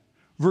covenant.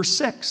 Verse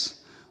 6,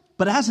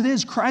 but as it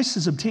is, Christ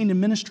has obtained a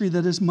ministry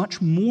that is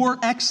much more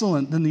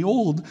excellent than the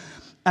old,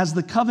 as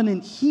the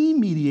covenant he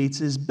mediates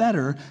is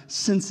better,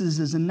 since it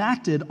is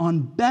enacted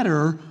on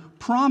better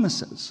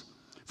promises.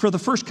 For the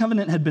first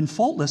covenant had been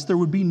faultless, there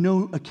would be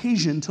no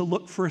occasion to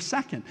look for a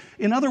second.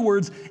 In other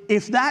words,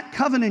 if that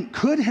covenant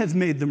could have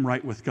made them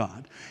right with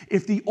God,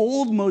 if the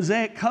old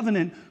Mosaic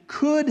covenant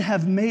could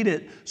have made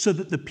it so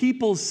that the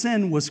people's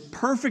sin was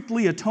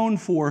perfectly atoned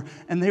for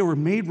and they were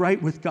made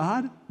right with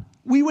God,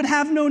 we would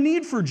have no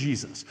need for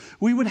Jesus.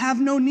 We would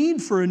have no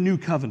need for a new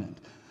covenant.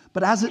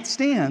 But as it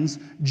stands,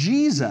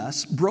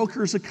 Jesus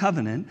brokers a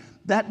covenant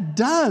that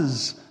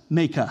does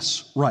make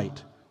us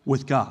right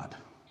with God.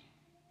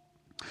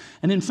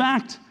 And in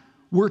fact,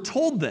 we're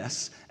told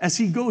this as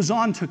he goes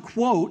on to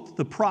quote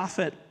the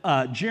prophet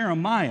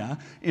Jeremiah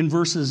in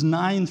verses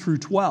 9 through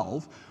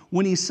 12,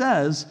 when he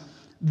says,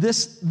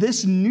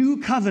 this new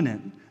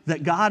covenant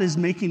that God is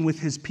making with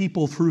his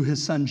people through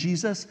his son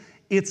Jesus,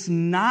 it's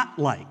not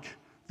like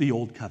the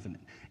old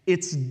covenant.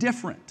 It's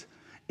different.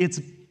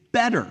 It's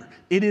better.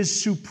 It is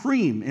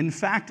supreme. In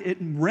fact, it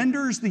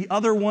renders the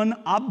other one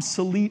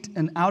obsolete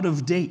and out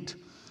of date.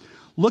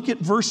 Look at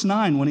verse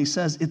 9 when he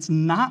says, it's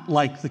not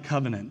like the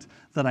covenant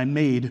that I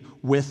made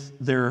with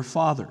their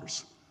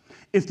fathers.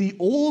 If the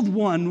old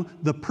one,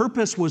 the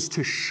purpose was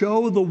to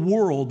show the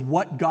world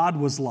what God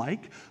was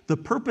like, the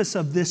purpose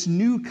of this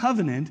new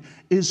covenant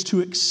is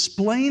to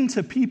explain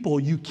to people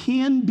you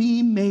can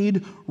be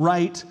made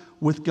right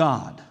with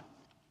God.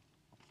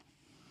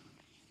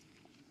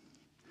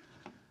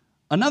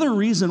 Another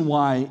reason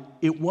why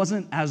it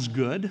wasn't as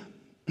good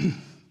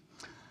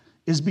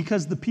is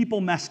because the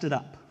people messed it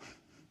up.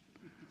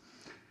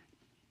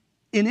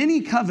 In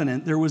any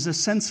covenant, there was a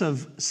sense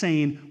of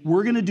saying,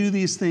 we're going to do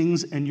these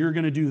things and you're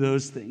going to do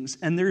those things.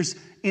 And there's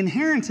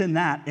inherent in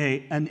that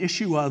an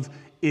issue of,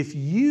 if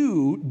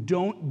you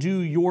don't do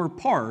your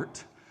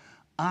part,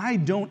 I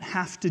don't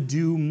have to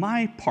do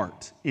my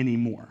part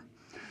anymore.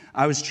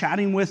 I was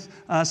chatting with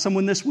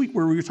someone this week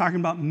where we were talking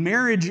about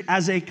marriage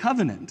as a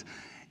covenant.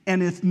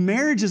 And if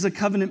marriage is a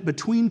covenant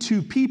between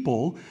two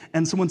people,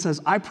 and someone says,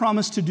 I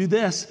promise to do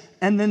this,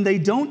 and then they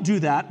don't do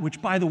that,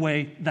 which, by the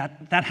way,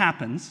 that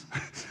happens.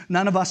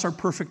 None of us are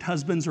perfect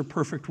husbands or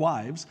perfect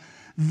wives.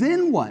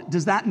 Then what?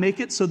 Does that make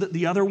it so that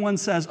the other one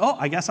says, oh,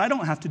 I guess I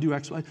don't have to do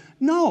X, Y?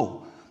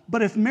 No.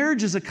 But if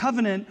marriage is a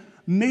covenant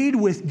made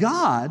with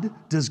God,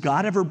 does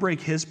God ever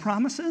break his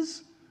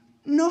promises?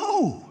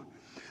 No.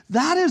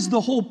 That is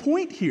the whole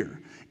point here.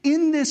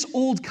 In this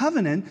old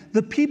covenant,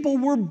 the people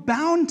were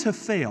bound to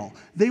fail.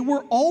 They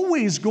were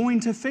always going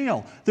to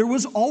fail. There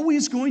was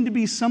always going to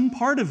be some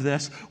part of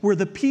this where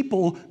the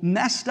people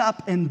messed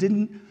up and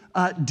didn't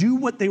do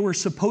what they were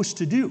supposed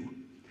to do.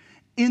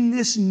 In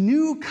this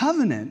new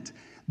covenant,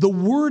 the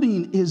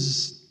wording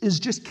is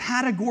just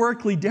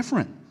categorically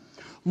different.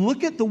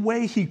 Look at the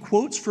way he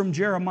quotes from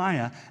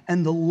Jeremiah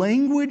and the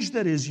language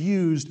that is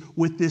used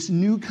with this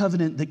new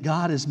covenant that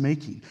God is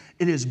making.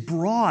 It is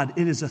broad.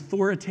 It is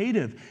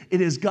authoritative. It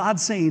is God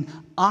saying,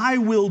 I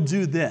will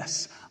do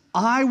this.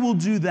 I will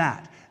do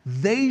that.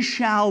 They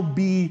shall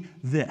be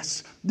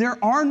this.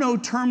 There are no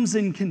terms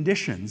and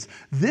conditions.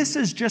 This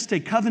is just a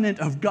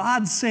covenant of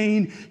God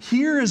saying,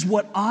 here is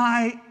what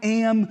I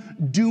am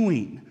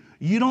doing.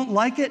 You don't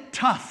like it?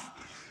 Tough.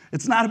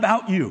 It's not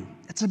about you.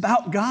 It's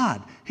about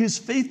God, his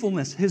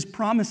faithfulness, his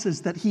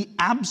promises that he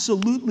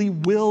absolutely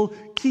will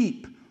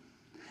keep.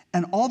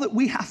 And all that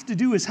we have to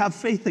do is have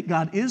faith that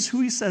God is who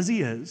he says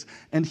he is,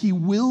 and he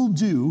will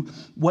do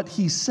what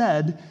he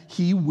said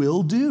he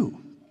will do.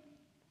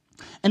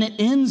 And it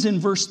ends in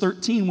verse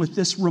 13 with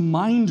this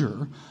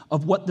reminder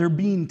of what they're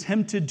being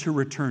tempted to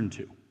return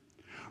to.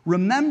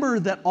 Remember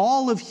that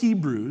all of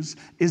Hebrews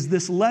is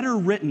this letter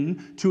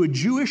written to a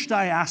Jewish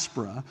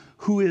diaspora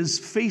who is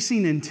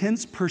facing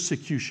intense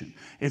persecution.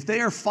 If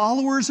they are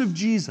followers of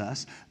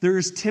Jesus, there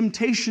is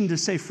temptation to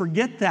say,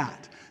 forget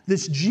that.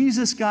 This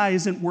Jesus guy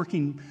isn't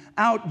working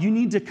out. You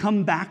need to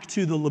come back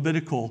to the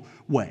Levitical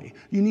way.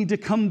 You need to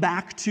come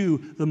back to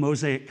the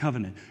Mosaic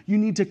covenant. You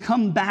need to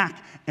come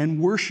back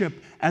and worship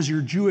as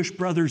your Jewish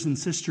brothers and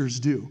sisters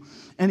do.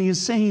 And he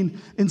is saying,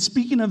 in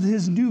speaking of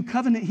his new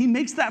covenant, he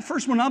makes that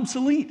first one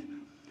obsolete.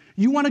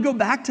 You want to go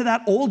back to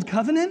that old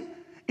covenant?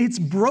 It's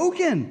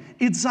broken.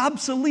 It's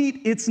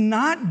obsolete. It's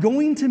not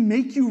going to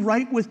make you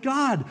right with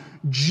God.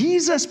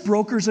 Jesus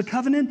brokers a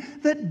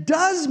covenant that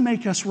does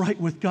make us right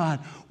with God.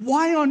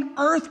 Why on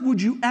earth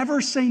would you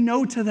ever say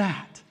no to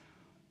that?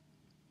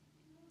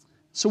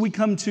 So we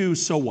come to,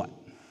 so what?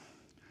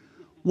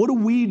 What do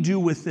we do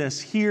with this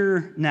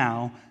here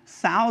now,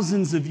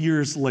 thousands of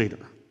years later?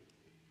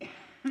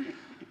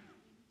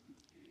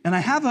 And I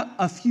have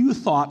a few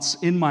thoughts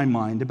in my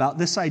mind about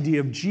this idea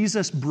of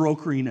Jesus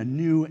brokering a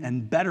new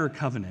and better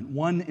covenant,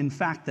 one, in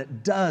fact,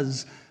 that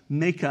does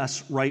make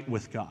us right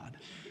with God.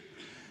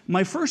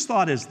 My first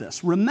thought is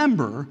this: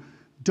 remember,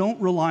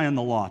 don't rely on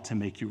the law to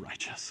make you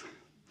righteous.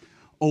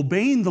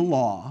 Obeying the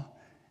law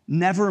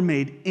never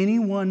made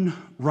anyone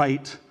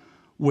right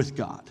with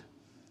God.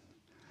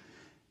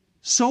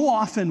 So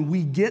often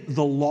we get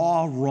the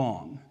law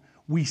wrong.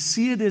 We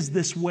see it as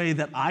this way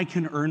that I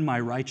can earn my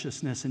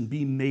righteousness and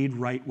be made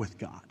right with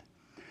God.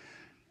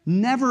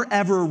 Never,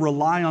 ever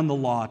rely on the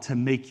law to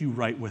make you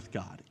right with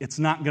God. It's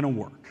not going to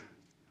work.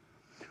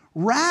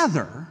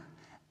 Rather,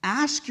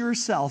 ask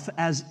yourself,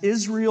 as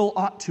Israel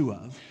ought to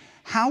have,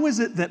 how is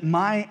it that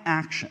my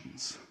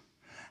actions,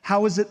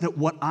 how is it that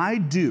what I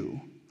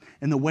do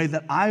and the way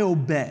that I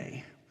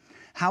obey,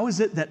 how is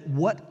it that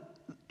what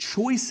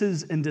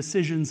choices and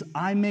decisions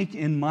I make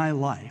in my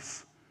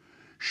life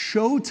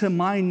show to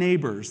my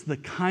neighbors the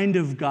kind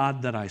of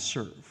God that I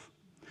serve?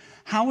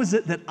 How is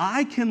it that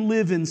I can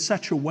live in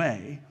such a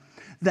way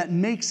that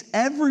makes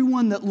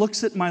everyone that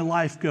looks at my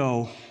life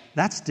go,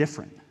 that's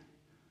different.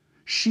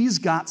 She's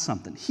got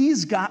something.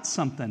 He's got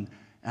something,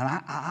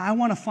 and I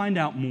want to find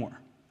out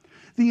more.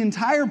 The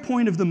entire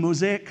point of the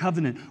Mosaic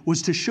covenant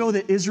was to show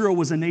that Israel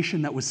was a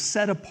nation that was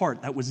set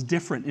apart, that was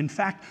different. In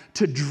fact,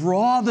 to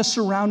draw the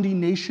surrounding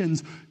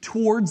nations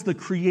towards the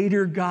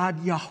Creator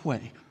God, Yahweh.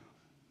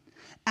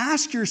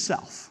 Ask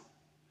yourself,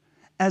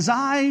 as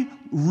I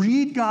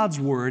read God's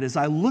word, as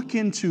I look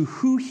into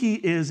who He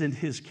is and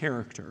His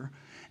character,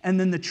 and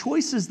then the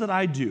choices that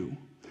I do,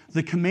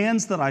 the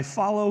commands that I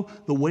follow,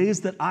 the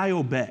ways that I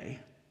obey,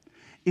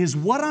 is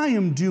what I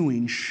am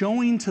doing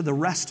showing to the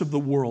rest of the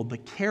world the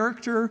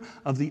character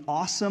of the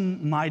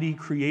awesome, mighty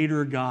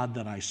Creator God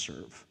that I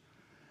serve?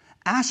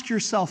 Ask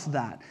yourself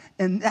that,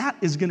 and that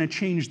is going to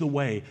change the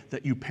way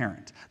that you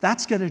parent.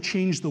 That's going to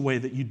change the way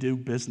that you do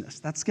business.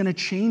 That's going to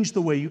change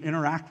the way you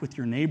interact with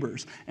your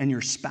neighbors and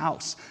your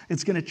spouse.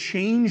 It's going to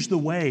change the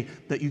way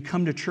that you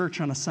come to church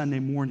on a Sunday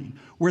morning,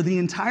 where the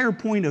entire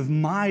point of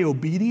my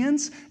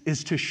obedience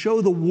is to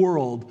show the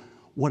world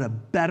what a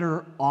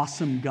better,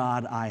 awesome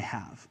God I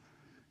have.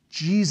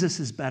 Jesus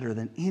is better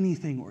than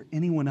anything or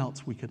anyone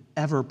else we could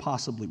ever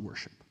possibly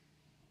worship.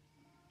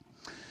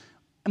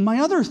 And my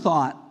other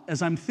thought,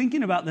 as I'm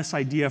thinking about this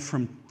idea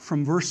from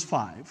verse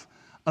 5,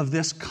 of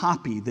this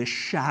copy, this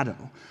shadow,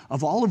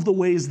 of all of the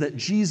ways that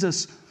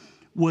Jesus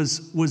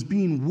was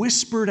being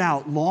whispered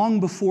out long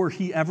before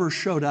He ever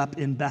showed up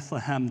in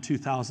Bethlehem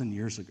 2,000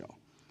 years ago,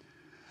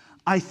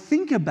 I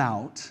think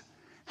about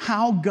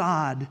how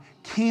God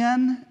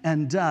can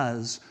and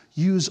does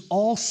use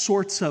all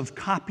sorts of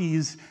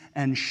copies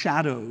and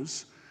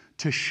shadows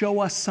to show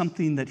us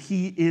something that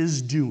He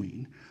is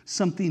doing,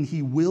 something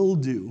He will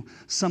do,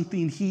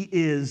 something He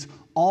is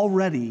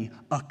already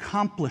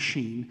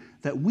accomplishing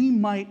that we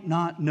might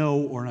not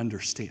know or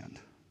understand.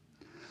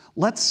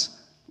 Let's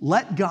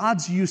let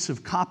God's use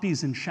of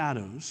copies and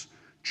shadows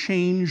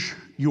change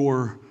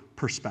your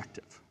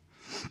perspective.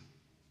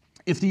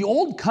 If the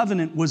old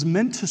covenant was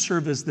meant to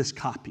serve as this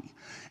copy,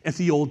 if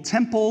the old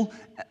temple,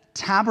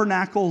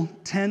 tabernacle,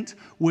 tent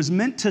was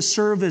meant to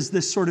serve as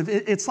this sort of,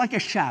 it's like a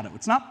shadow.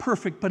 It's not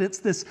perfect, but it's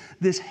this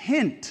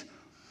hint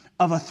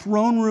of a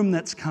throne room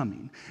that's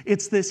coming.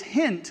 It's this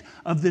hint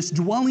of this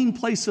dwelling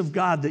place of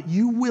God that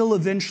you will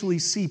eventually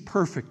see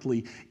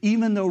perfectly,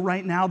 even though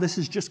right now this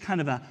is just kind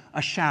of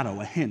a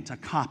shadow, a hint, a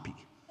copy.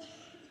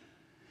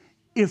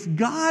 If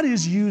God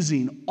is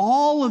using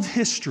all of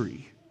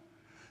history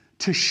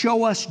to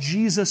show us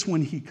Jesus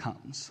when He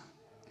comes,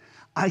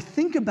 I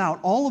think about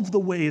all of the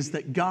ways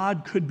that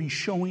God could be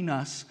showing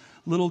us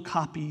little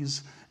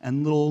copies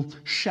and little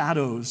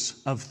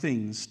shadows of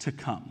things to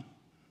come.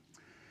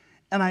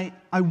 And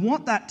I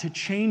want that to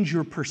change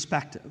your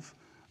perspective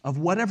of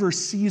whatever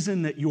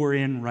season that you're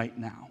in right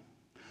now,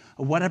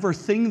 of whatever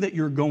thing that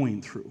you're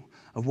going through,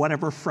 of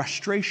whatever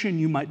frustration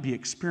you might be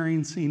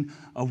experiencing,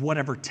 of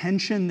whatever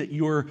tension that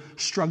you're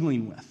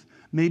struggling with,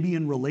 maybe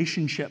in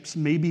relationships,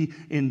 maybe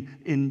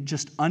in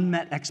just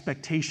unmet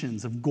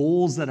expectations, of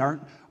goals that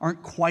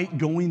aren't quite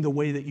going the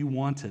way that you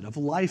wanted, of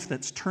life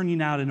that's turning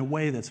out in a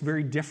way that's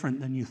very different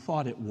than you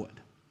thought it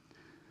would.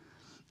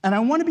 And I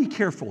want to be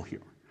careful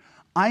here.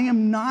 I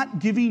am not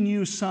giving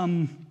you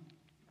some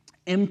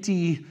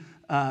empty,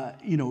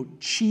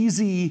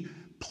 cheesy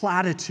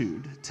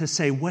platitude to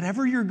say,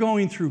 whatever you're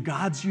going through,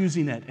 God's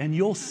using it, and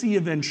you'll see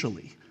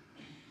eventually.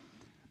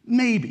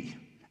 Maybe.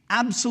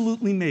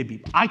 Absolutely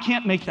maybe. I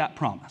can't make that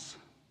promise.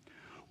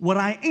 What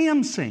I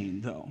am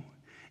saying, though,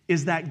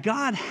 is that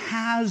God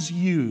has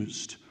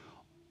used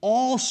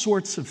all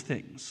sorts of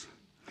things.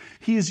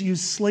 He has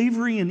used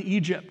slavery in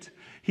Egypt.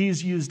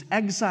 He's used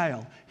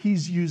exile.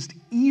 He's used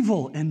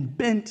evil and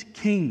bent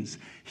kings.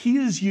 He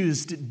has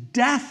used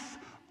death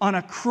on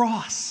a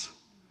cross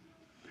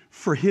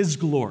for his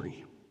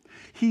glory.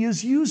 He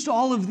has used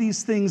all of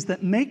these things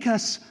that make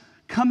us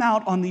come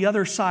out on the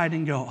other side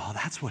and go, oh,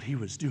 that's what he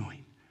was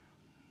doing.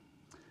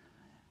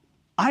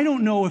 I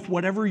don't know if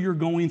whatever you're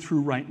going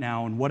through right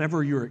now and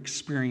whatever you're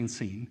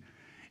experiencing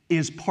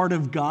is part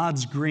of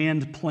God's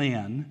grand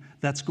plan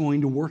that's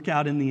going to work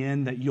out in the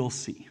end that you'll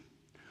see.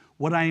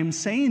 What I am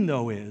saying,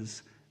 though,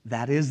 is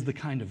that is the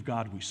kind of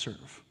God we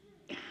serve.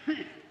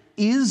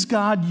 Is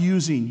God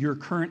using your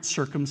current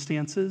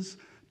circumstances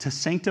to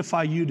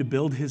sanctify you, to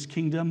build his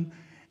kingdom,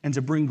 and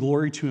to bring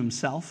glory to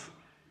himself?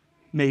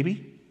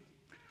 Maybe.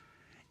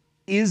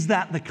 Is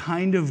that the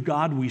kind of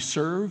God we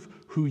serve,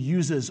 who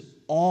uses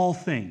all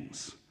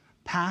things,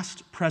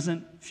 past,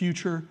 present,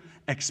 future,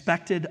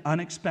 expected,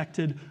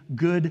 unexpected,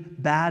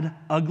 good, bad,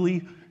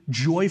 ugly,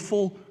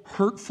 joyful,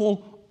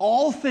 hurtful,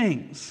 all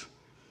things,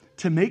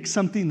 to make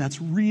something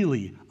that's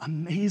really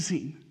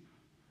amazing,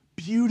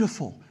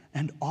 beautiful,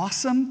 and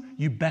awesome?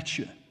 You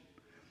betcha.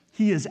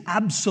 He is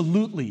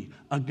absolutely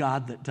a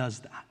God that does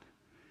that.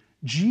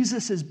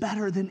 Jesus is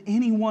better than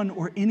anyone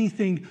or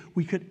anything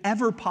we could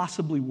ever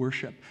possibly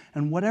worship.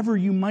 And whatever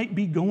you might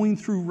be going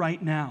through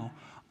right now,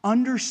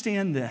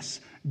 understand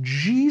this.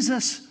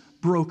 Jesus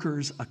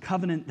brokers a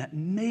covenant that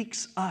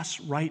makes us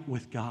right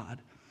with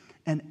God.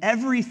 And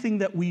everything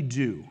that we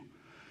do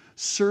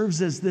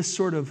serves as this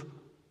sort of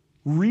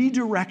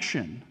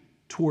redirection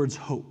towards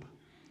hope.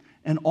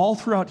 And all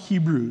throughout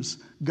Hebrews,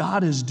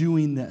 God is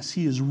doing this.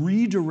 He is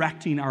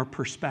redirecting our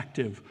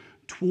perspective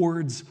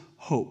towards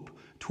hope,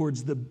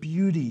 towards the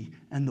beauty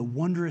and the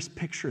wondrous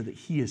picture that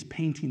he is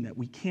painting that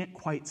we can't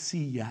quite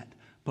see yet,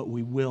 but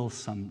we will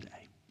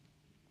someday.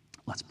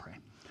 Let's pray.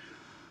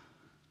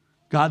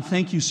 God,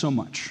 thank you so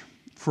much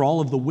for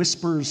all of the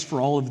whispers, for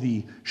all of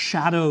the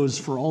shadows,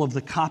 for all of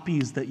the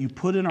copies that you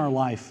put in our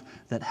life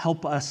that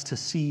help us to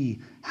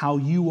see how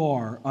you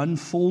are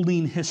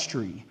unfolding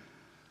history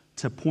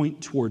to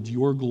point towards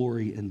your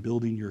glory and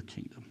building your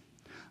kingdom.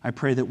 I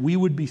pray that we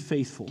would be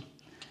faithful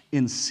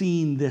in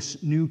seeing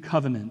this new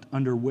covenant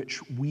under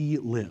which we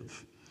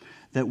live,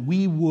 that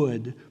we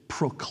would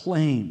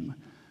proclaim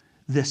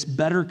this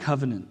better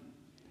covenant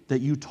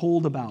that you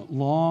told about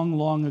long,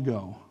 long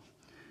ago,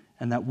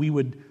 and that we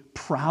would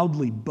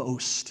proudly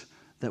boast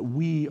that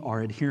we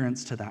are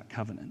adherents to that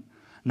covenant.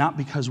 Not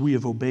because we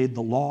have obeyed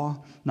the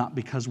law, not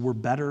because we're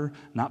better,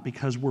 not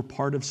because we're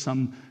part of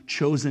some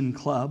chosen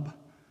club,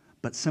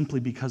 but simply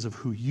because of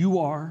who you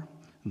are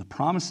and the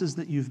promises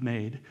that you've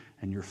made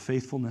and your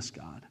faithfulness,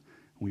 God.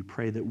 We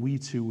pray that we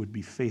too would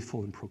be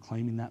faithful in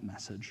proclaiming that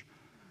message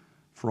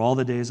for all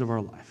the days of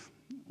our life.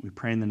 We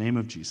pray in the name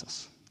of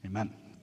Jesus. Amen.